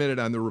focus for a minute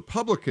on the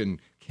Republican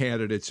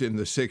candidates in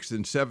the 6th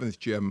and 7th,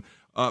 Jim,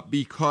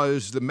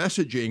 because the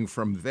messaging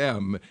from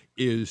them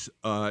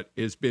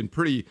has been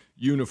pretty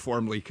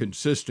uniformly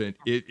consistent.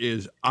 It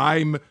is,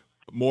 I'm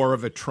more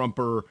of a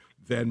Trumper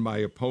than my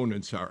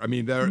opponents are. I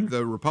mean,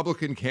 the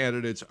Republican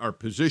candidates are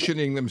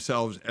positioning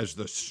themselves as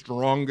the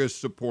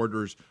strongest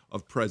supporters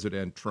of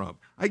President Trump.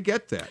 I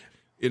get that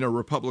in a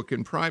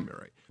Republican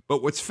primary.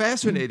 But what's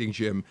fascinating,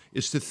 Jim,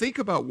 is to think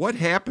about what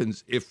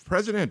happens if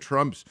President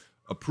Trump's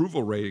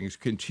approval ratings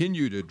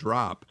continue to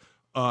drop.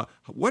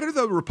 What are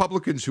the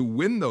Republicans who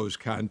win those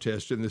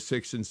contests in the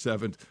 6th and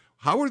 7th?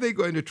 How are they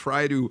going to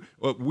try to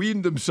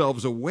wean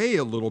themselves away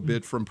a little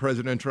bit from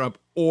President Trump?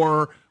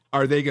 Or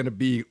are they going to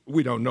be,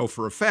 we don't know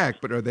for a fact,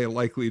 but are they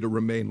likely to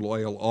remain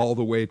loyal all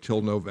the way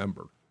till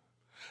November?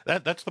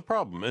 That's the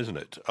problem, isn't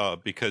it?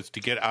 Because to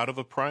get out of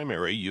a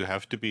primary, you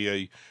have to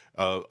be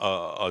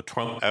a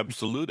Trump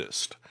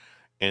absolutist.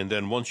 And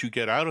then once you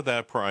get out of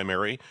that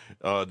primary,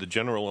 the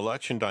general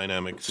election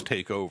dynamics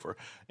take over,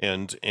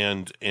 and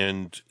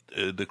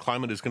the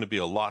climate is going to be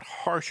a lot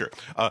harsher.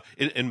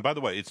 And by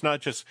the way, it's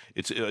not just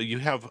you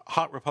have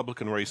hot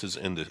Republican races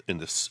in the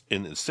 6th,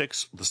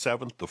 the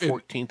 7th, the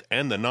 14th,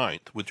 and the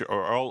 9th, which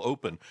are all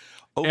open.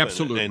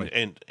 Absolutely.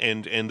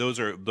 And those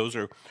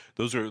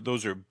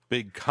are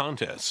big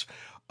contests.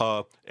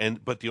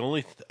 But the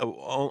only,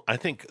 I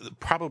think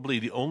probably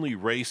the only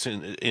race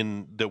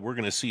in that we're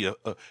going to see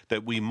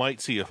that we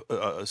might see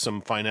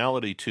some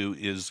finality to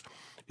is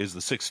the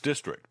 6th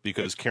district,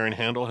 because Karen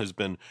Handel has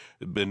been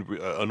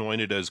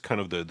anointed as kind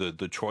of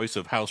the choice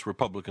of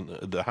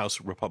the House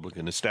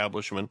Republican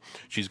establishment.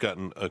 She's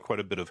gotten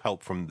quite a bit of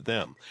help from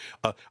them.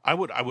 I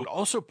would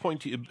also point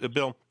to you,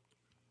 Bill.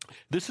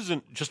 This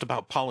isn't just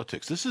about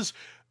politics.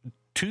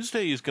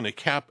 Tuesday is going to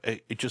cap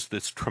just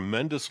this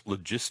tremendous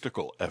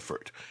logistical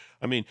effort.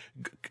 I mean,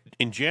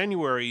 in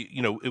January,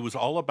 it was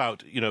all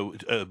about,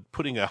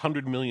 putting a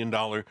 $100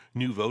 million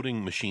new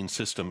voting machine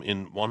system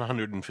in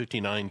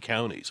 159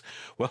 counties.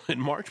 Well,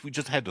 in March, we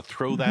just had to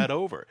throw that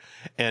over.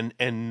 And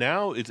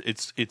now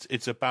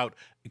it's about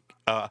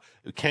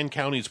can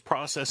counties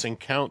process and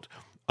count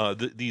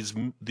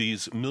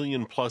these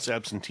million plus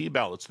absentee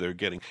ballots they're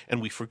getting. And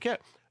we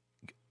forget,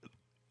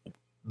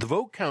 the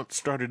vote count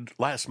started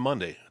last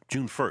Monday,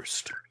 June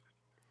 1st.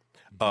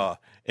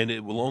 And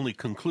it will only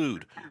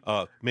conclude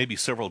maybe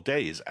several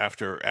days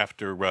after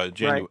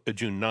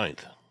June 9th.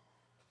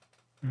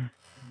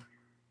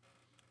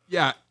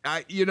 Yeah,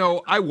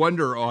 I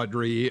wonder,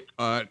 Audrey,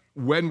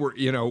 when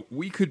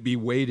we could be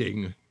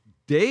waiting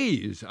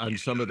days on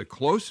some of the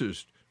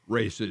closest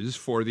races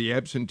for the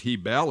absentee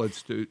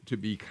ballots to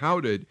be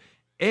counted.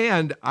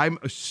 And I'm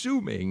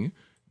assuming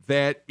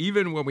that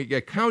even when we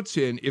get counts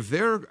in, if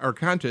there are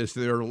contests,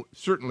 there are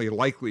certainly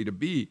likely to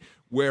be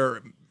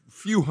where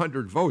few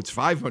hundred votes,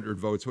 500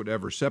 votes,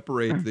 whatever,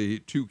 separate the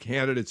two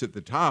candidates at the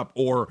top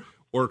or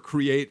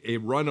create a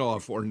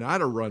runoff or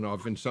not a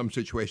runoff in some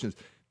situations,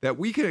 that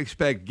we can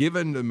expect,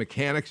 given the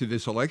mechanics of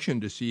this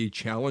election, to see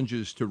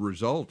challenges to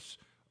results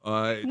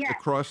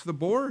across the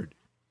board.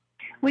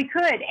 We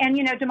could. And,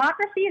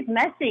 democracy is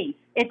messy.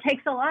 It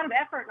takes a lot of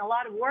effort and a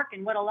lot of work.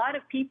 And what a lot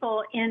of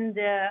people in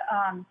the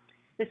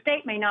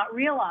state may not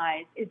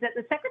realize is that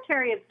the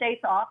Secretary of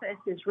State's office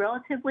is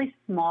relatively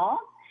small,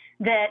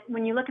 that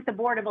when you look at the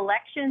Board of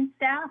Election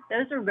staff,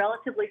 those are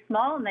relatively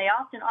small, and they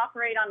often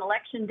operate on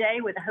Election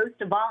Day with a host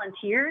of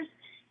volunteers.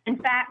 In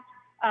fact,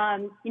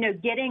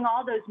 getting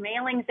all those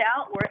mailings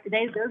out,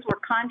 those were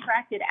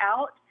contracted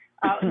out.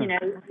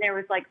 There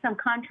was like some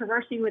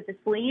controversy with the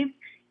sleeves.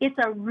 It's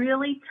a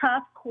really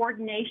tough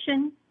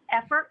coordination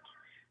effort.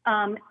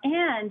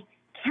 And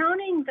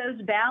counting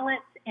those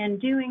ballots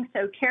and doing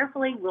so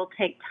carefully will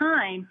take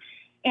time.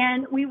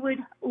 And we would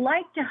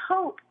like to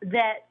hope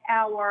that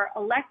our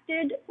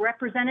elected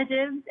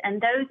representatives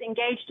and those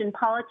engaged in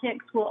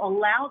politics will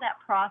allow that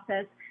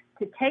process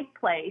to take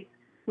place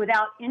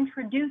without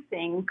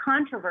introducing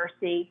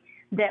controversy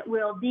that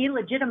will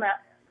delegitimize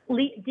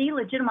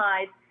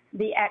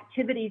the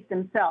activities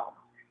themselves.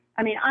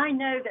 I mean, I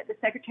know that the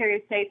Secretary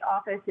of State's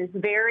office is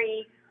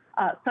very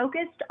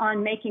focused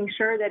on making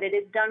sure that it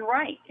is done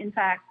right. In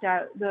fact,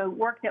 the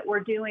work that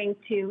we're doing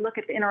to look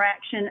at the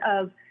interaction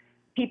of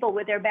people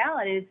with their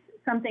ballot is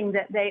something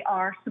that they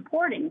are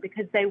supporting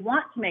because they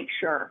want to make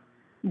sure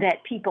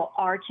that people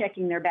are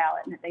checking their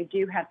ballot and that they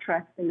do have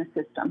trust in the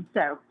system.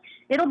 So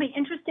it'll be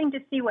interesting to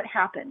see what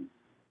happens.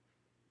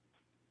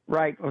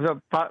 Right. So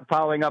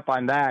following up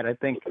on that, I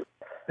think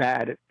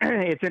that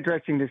it's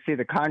interesting to see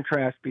the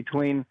contrast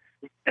between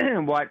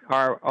what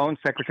our own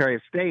Secretary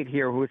of State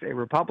here, who is a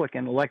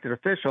Republican elected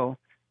official,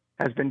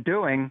 has been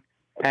doing.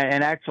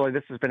 And actually,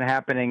 this has been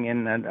happening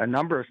in a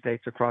number of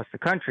states across the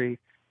country,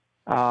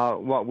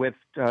 with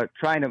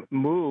trying to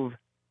move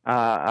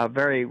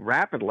very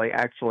rapidly,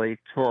 actually,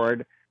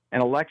 toward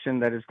an election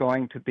that is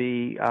going to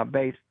be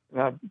based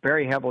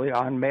very heavily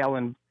on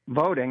mail-in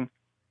voting,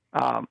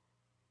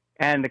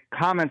 and the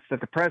comments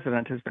that the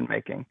president has been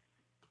making,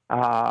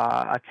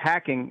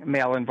 attacking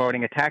mail-in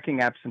voting, attacking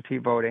absentee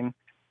voting,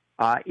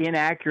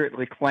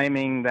 inaccurately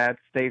claiming that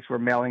states were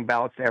mailing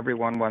ballots to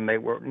everyone when they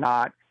were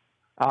not,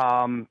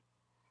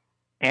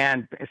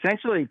 and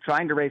essentially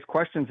trying to raise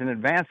questions in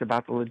advance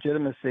about the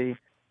legitimacy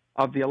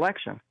of the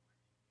election.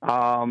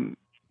 It's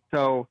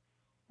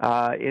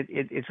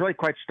really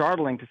quite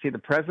startling to see the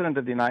President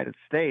of the United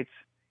States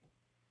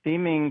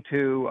seeming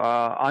to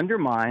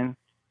undermine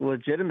the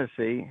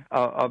legitimacy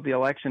of the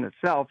election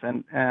itself,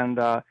 and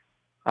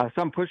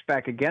some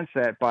pushback against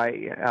that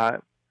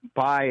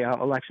by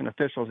election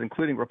officials,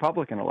 including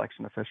Republican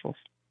election officials.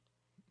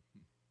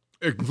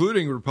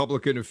 Including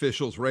Republican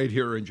officials right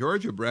here in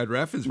Georgia. Brad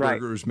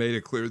Raffensperger has made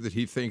it clear that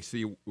he thinks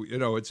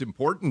it's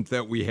important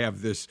that we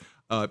have this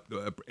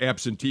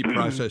absentee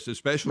process,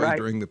 especially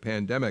during the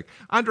pandemic.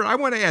 Andra, I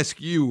want to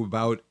ask you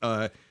about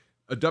a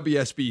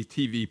WSB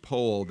TV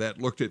poll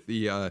that looked at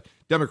the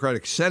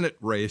Democratic Senate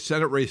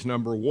race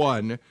number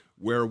 1,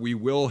 where we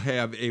will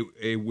have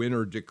a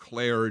winner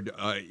declared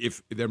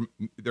if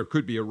there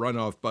could be a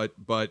runoff, but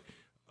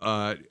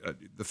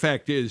the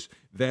fact is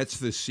that's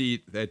the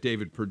seat that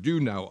David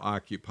Perdue now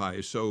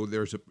occupies. So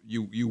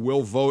you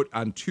will vote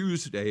on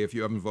Tuesday if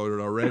you haven't voted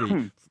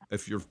already,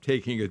 if you're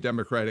taking a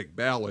Democratic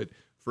ballot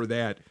for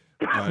that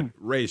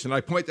race. And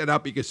I point that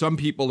out because some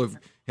people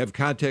have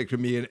contacted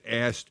me and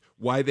asked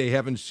why they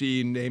haven't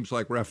seen names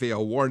like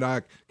Raphael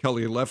Warnock,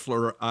 Kelly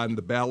Loeffler on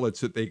the ballots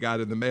that they got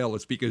in the mail.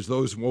 It's because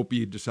those won't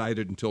be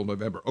decided until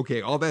November.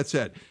 Okay, all that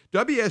said,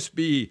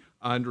 WSB,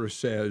 Andra,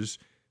 says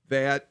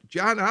that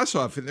Jon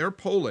Ossoff, in their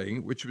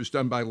polling, which was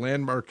done by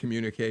Landmark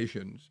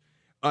Communications,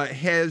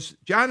 has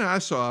Jon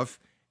Ossoff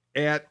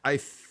at, I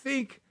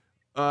think,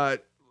 at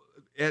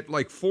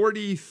like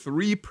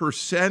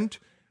 43%.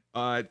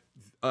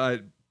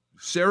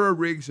 Sarah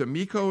Riggs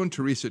Amico and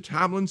Teresa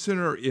Tomlinson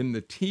are in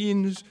the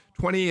teens.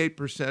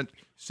 28%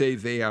 say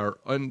they are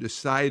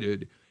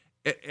undecided.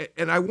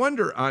 And I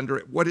wonder,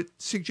 Andra, what it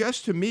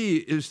suggests to me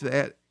is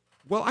that,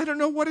 well, I don't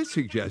know what it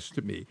suggests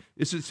to me.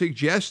 Does it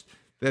suggest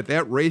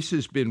that race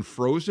has been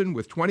frozen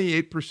with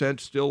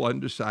 28% still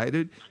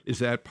undecided? Is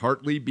that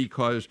partly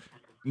because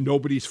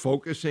nobody's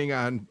focusing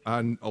on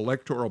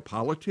electoral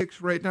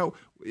politics right now?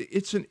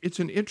 It's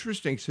an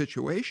interesting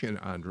situation,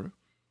 Andra.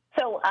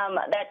 So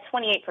that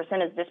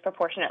 28% is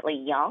disproportionately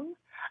young.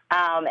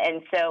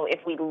 And so if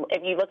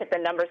you look at the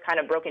numbers kind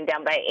of broken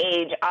down by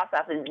age,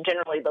 Ossoff is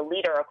generally the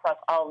leader across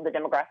all of the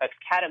demographic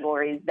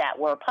categories that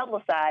were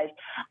publicized,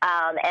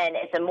 and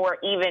it's a more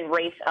even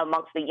race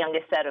amongst the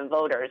youngest set of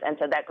voters, and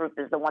so that group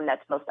is the one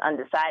that's most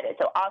undecided.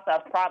 So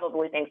Ossoff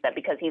probably thinks that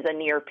because he's a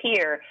near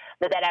peer,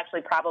 that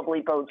actually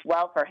probably bodes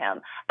well for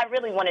him. I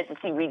really wanted to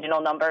see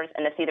regional numbers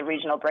and to see the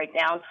regional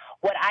breakdown.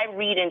 What I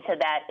read into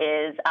that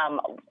is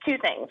two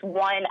things.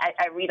 One,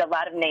 I read a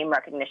lot of name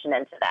recognition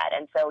into that,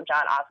 and so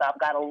Jon Ossoff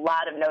got a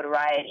lot of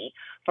notoriety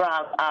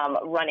from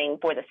running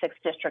for the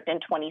 6th District in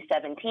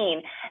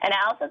 2017. And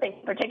I also think,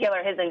 in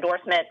particular, his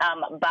endorsement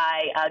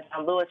by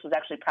John Lewis was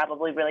actually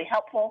probably really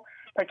helpful,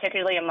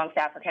 particularly amongst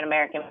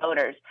African-American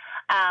voters.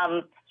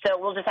 So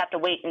we'll just have to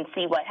wait and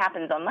see what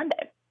happens on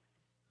Monday.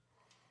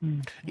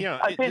 Yeah.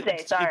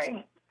 Tuesday,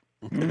 sorry.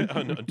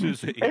 No,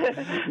 Tuesday.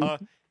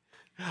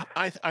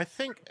 I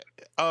think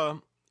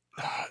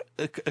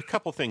a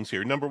couple things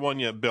here. Number one,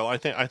 yeah, Bill. I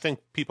think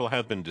people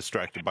have been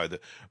distracted by the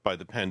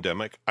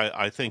pandemic.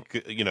 I think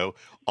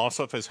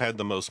Ossoff has had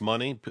the most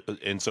money,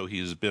 and so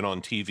he's been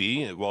on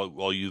TV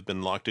while you've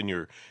been locked in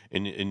your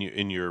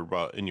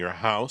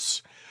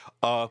house.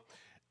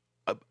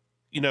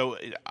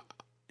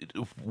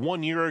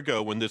 1 year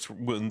ago, when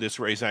this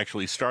race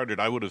actually started,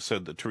 I would have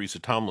said that Teresa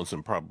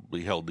Tomlinson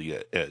probably held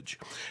the edge.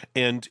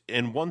 And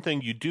one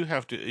thing you do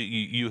have to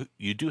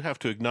you do have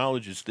to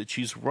acknowledge is that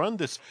she's run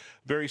this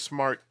very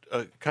smart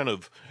kind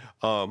of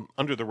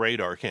under the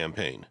radar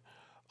campaign,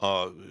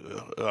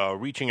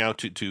 reaching out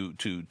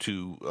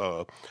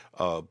to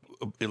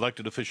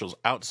elected officials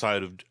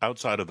outside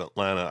of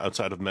Atlanta,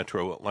 outside of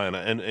Metro Atlanta,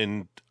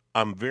 and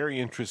I'm very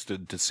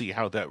interested to see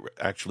how that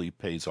actually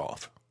pays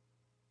off.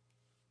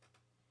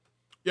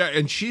 Yeah,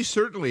 and she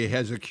certainly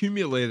has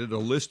accumulated a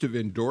list of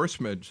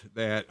endorsements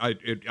that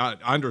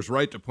Andre's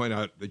right to point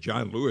out that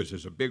John Lewis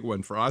is a big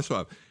one for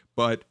Ossoff,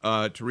 but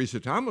Teresa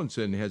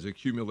Tomlinson has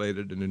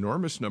accumulated an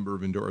enormous number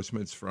of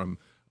endorsements from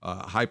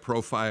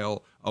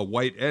high-profile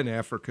white and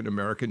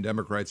African-American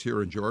Democrats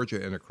here in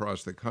Georgia and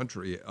across the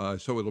country.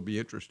 So it'll be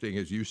interesting,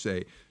 as you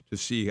say, to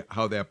see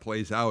how that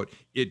plays out.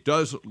 It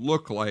does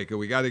look like, and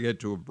we got to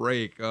get to a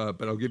break,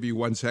 but I'll give you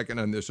 1 second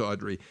on this,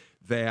 Audrey,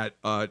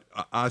 that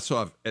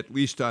Ossoff, at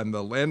least on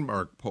the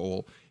landmark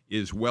poll,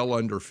 is well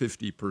under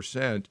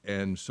 50%,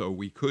 and so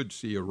we could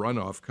see a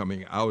runoff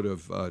coming out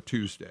of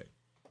Tuesday.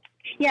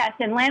 Yes,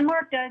 and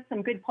Landmark does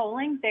some good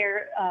polling.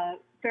 They're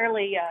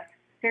fairly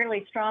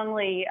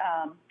strongly.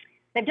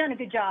 They've done a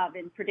good job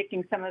in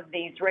predicting some of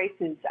these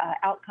races'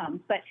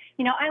 outcomes. But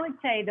I would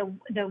say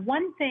the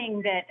one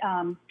thing that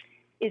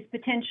is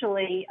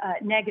potentially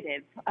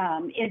negative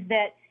is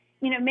that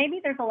maybe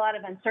there's a lot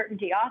of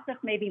uncertainty. Ossoff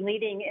may be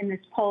leading in this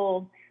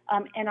poll,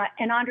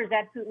 and Andre's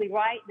absolutely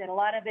right that a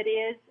lot of it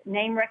is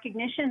name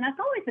recognition. That's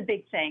always a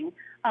big thing.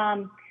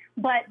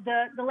 But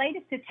the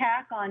latest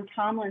attack on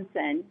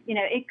Tomlinson,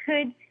 it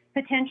could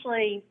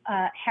potentially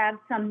have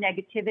some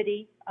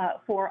negativity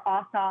for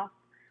Ossoff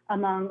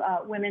among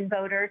women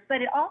voters,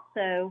 but it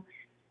also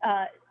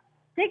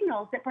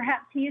signals that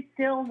perhaps he is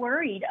still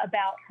worried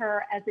about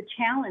her as a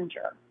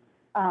challenger.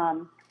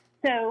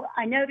 So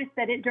I noticed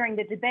that during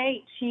the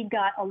debate, she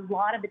got a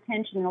lot of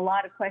attention and a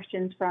lot of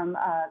questions from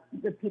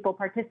the people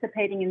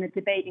participating in the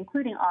debate,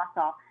 including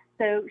Ossoff.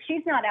 So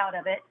she's not out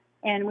of it,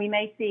 and we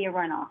may see a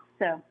runoff.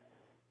 So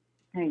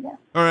there you go.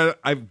 All right,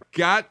 I've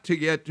got to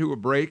get to a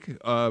break.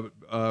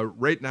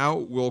 Right now,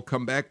 we'll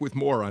come back with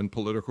more on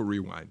Political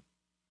Rewind.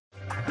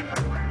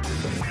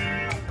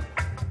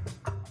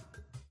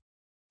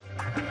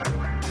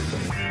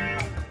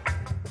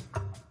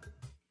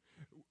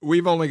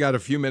 We've only got a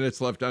few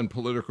minutes left on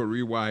Political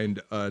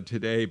Rewind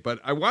today, but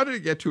I wanted to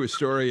get to a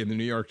story in the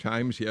New York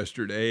Times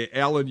yesterday.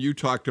 Alan, you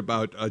talked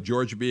about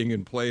Georgia being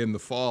in play in the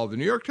fall. The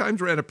New York Times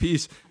ran a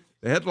piece.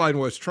 The headline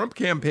was, Trump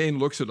campaign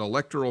looks at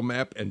electoral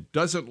map and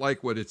doesn't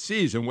like what it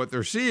sees. And what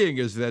they're seeing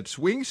is that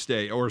swing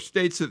state, or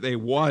states that they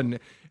won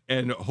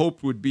and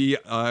hoped would be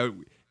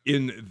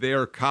in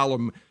their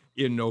column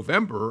in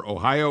November,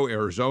 Ohio,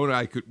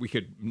 Arizona, we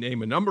could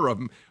name a number of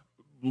them,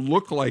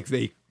 look like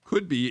they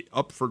could be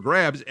up for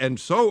grabs. And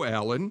so,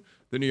 Alan,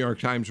 the New York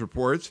Times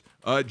reports,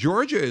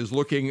 Georgia is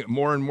looking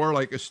more and more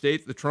like a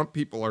state the Trump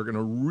people are going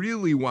to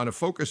really want to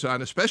focus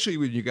on, especially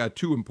when you got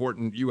two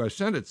important U.S.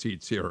 Senate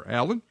seats here.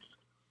 Alan?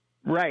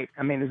 Right.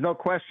 I mean, there's no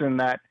question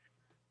that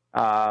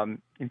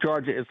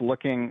Georgia is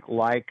looking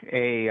like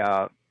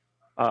a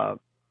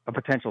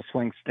potential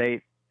swing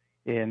state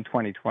in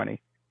 2020.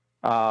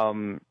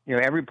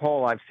 Every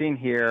poll I've seen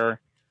here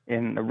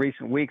in the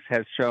recent weeks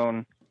has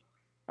shown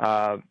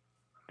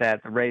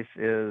that the race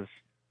is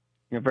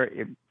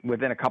very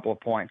within a couple of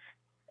points,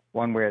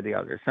 one way or the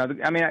other. So,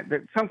 I mean,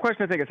 some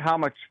question I think is how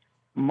much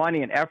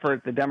money and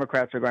effort the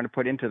Democrats are going to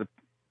put into the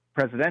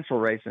presidential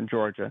race in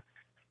Georgia.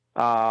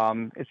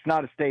 It's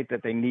not a state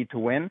that they need to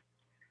win,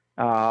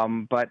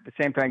 but at the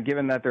same time,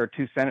 given that there are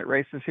two Senate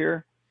races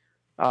here,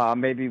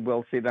 maybe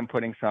we'll see them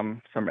putting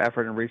some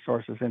effort and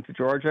resources into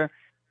Georgia.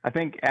 I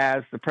think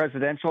as the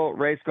presidential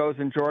race goes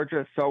in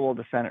Georgia, so will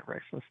the Senate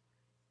races.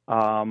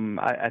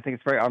 I think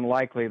it's very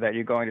unlikely that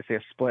you're going to see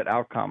a split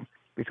outcome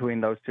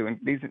between those two. And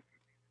these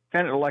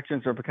Senate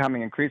elections are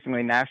becoming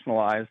increasingly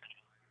nationalized,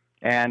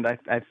 and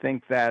I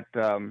think that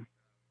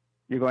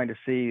you're going to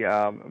see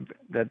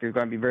that there's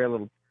going to be very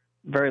little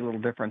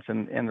difference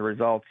in the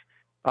results.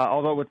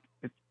 Although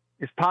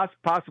it's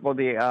possible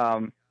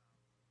because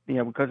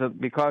of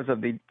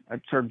the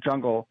sort of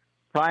jungle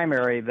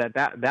primary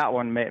that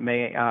one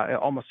may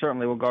almost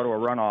certainly will go to a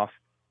runoff,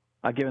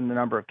 given the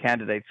number of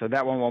candidates. So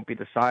that one won't be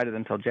decided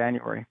until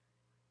January.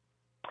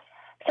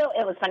 So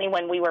it was funny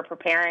when we were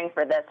preparing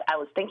for this, I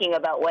was thinking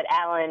about what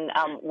Alan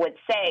would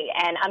say,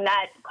 and I'm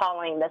not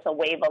calling this a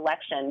wave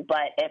election,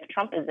 but if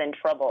Trump is in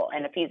trouble,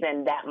 and if he's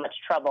in that much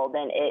trouble,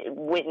 then it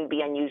wouldn't be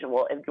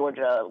unusual if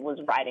Georgia was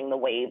riding the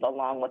wave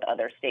along with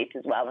other states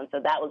as well. And so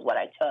that was what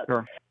I took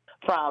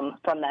from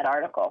that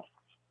article.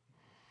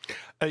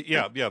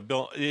 Yeah,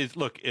 Bill. I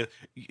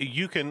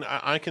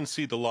can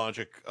see the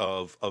logic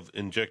of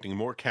injecting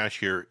more cash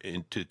here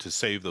to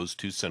save those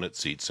 2 Senate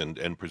seats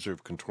and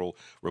preserve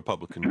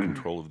Republican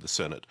control of the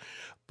Senate.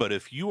 But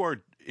if you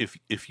are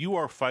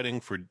fighting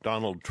for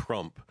Donald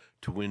Trump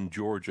to win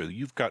Georgia,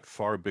 you've got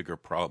far bigger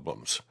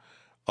problems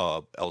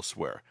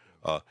elsewhere.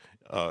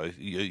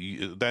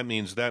 That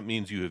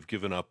means you have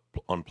given up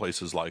on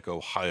places like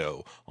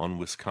Ohio, on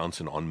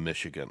Wisconsin, on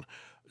Michigan.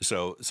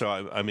 So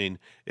I mean,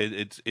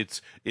 it's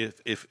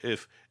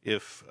if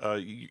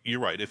you're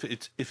right,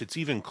 if it's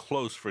even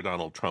close for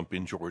Donald Trump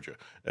in Georgia,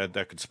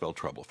 that could spell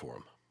trouble for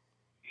him.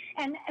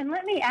 And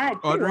let me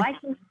add too, Audrey?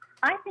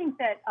 I think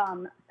that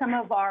some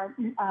of our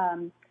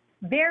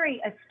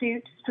very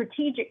astute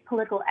strategic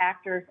political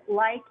actors,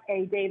 like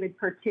a David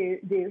Perdue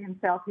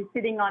himself, who's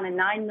sitting on a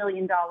 $9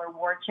 million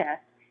war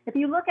chest. If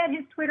you look at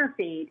his Twitter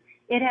feed,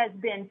 it has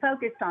been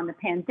focused on the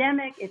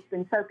pandemic. It's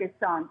been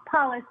focused on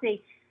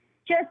policy.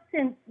 Just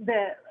since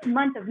the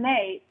month of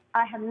May,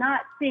 I have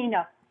not seen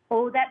that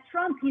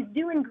Trump, he's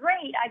doing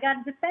great. I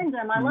got to defend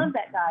him. I love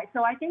that guy.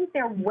 So I think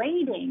they're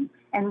waiting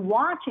and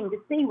watching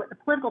to see what the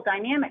political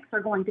dynamics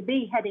are going to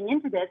be heading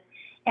into this.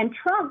 And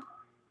Trump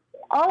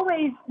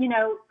always,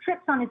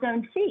 trips on his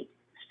own feet.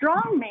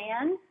 Strong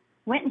man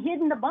went and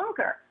hid in the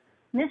bunker.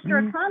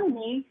 Mr.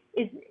 Economy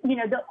is,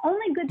 the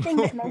only good thing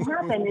that may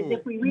happen is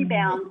if we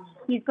rebound,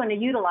 he's going to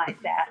utilize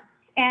that.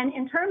 And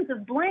in terms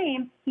of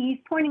blame, he's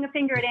pointing a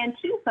finger at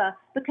Antifa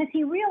because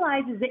he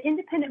realizes that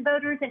independent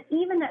voters and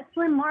even that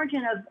slim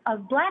margin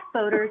of black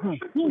voters,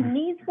 he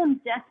needs them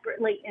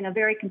desperately in a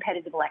very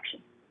competitive election.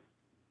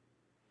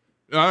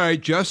 All right,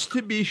 just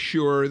to be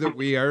sure that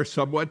we are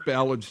somewhat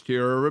balanced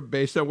here,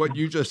 based on what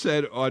you just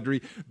said,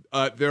 Audrey,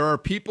 there are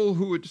people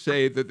who would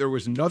say that there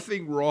was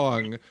nothing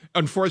wrong.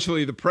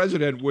 Unfortunately, the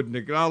president wouldn't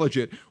acknowledge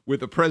it, with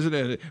the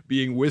president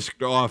being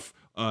whisked off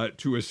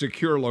to a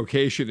secure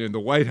location in the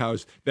White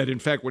House, that in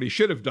fact what he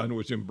should have done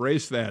was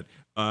embrace that.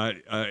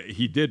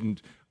 He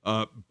didn't.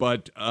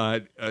 But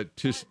I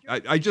just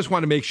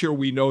want to make sure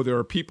we know there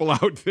are people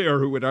out there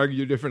who would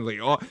argue differently.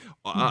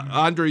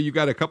 Andre, you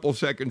got a couple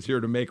seconds here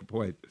to make a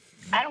point.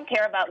 I don't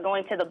care about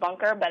going to the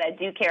bunker, but I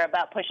do care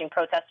about pushing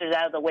protesters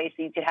out of the way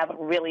so you could have a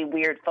really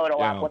weird photo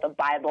op with a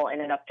Bible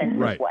in an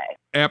offensive way.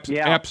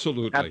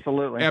 Absolutely. All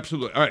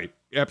right.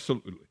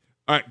 Absolutely.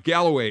 All right,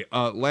 Galloway,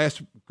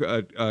 last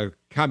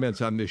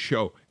comments on this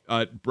show.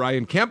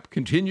 Brian Kemp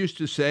continues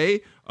to say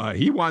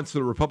he wants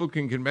the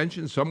Republican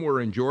convention somewhere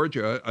in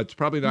Georgia. It's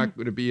probably not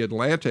going to be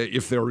Atlanta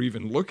if they're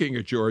even looking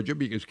at Georgia,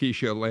 because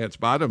Keisha Lance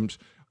Bottoms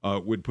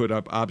would put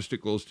up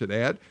obstacles to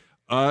that.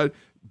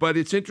 But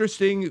it's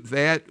interesting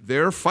that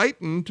they're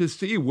fighting to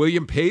see.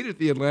 William Pate at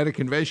the Atlanta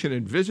Convention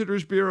and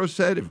Visitors Bureau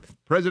said, if the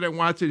president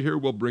wants it here,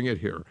 we'll bring it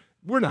here.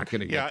 We're not going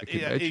to get the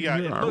convention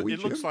here, are we,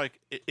 Jim?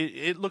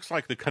 It looks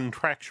like the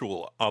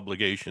contractual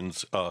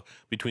obligations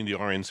between the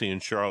RNC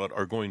and Charlotte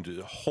are going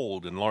to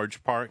hold in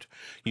large part.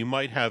 You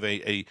might have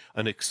an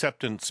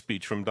acceptance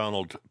speech from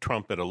Donald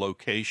Trump at a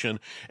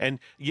location, and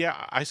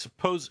I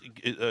suppose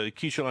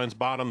Keisha Lance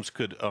Bottoms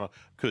could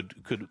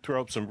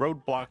throw up some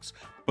roadblocks.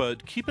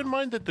 But keep in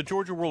mind that the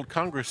Georgia World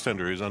Congress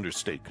Center is under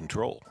state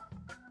control.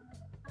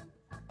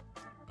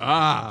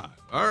 All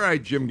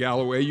right, Jim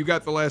Galloway, you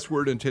got the last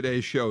word in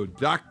today's show.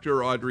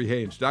 Dr. Audrey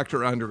Haynes,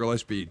 Dr. Andra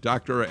Gillespie,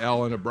 Dr.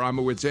 Alan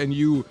Abramowitz, and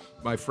you,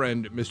 my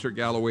friend, Mr.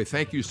 Galloway,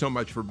 thank you so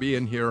much for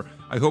being here.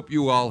 I hope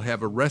you all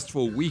have a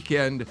restful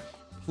weekend.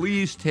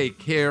 Please take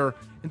care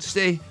and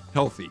stay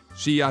healthy.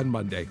 See you on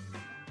Monday.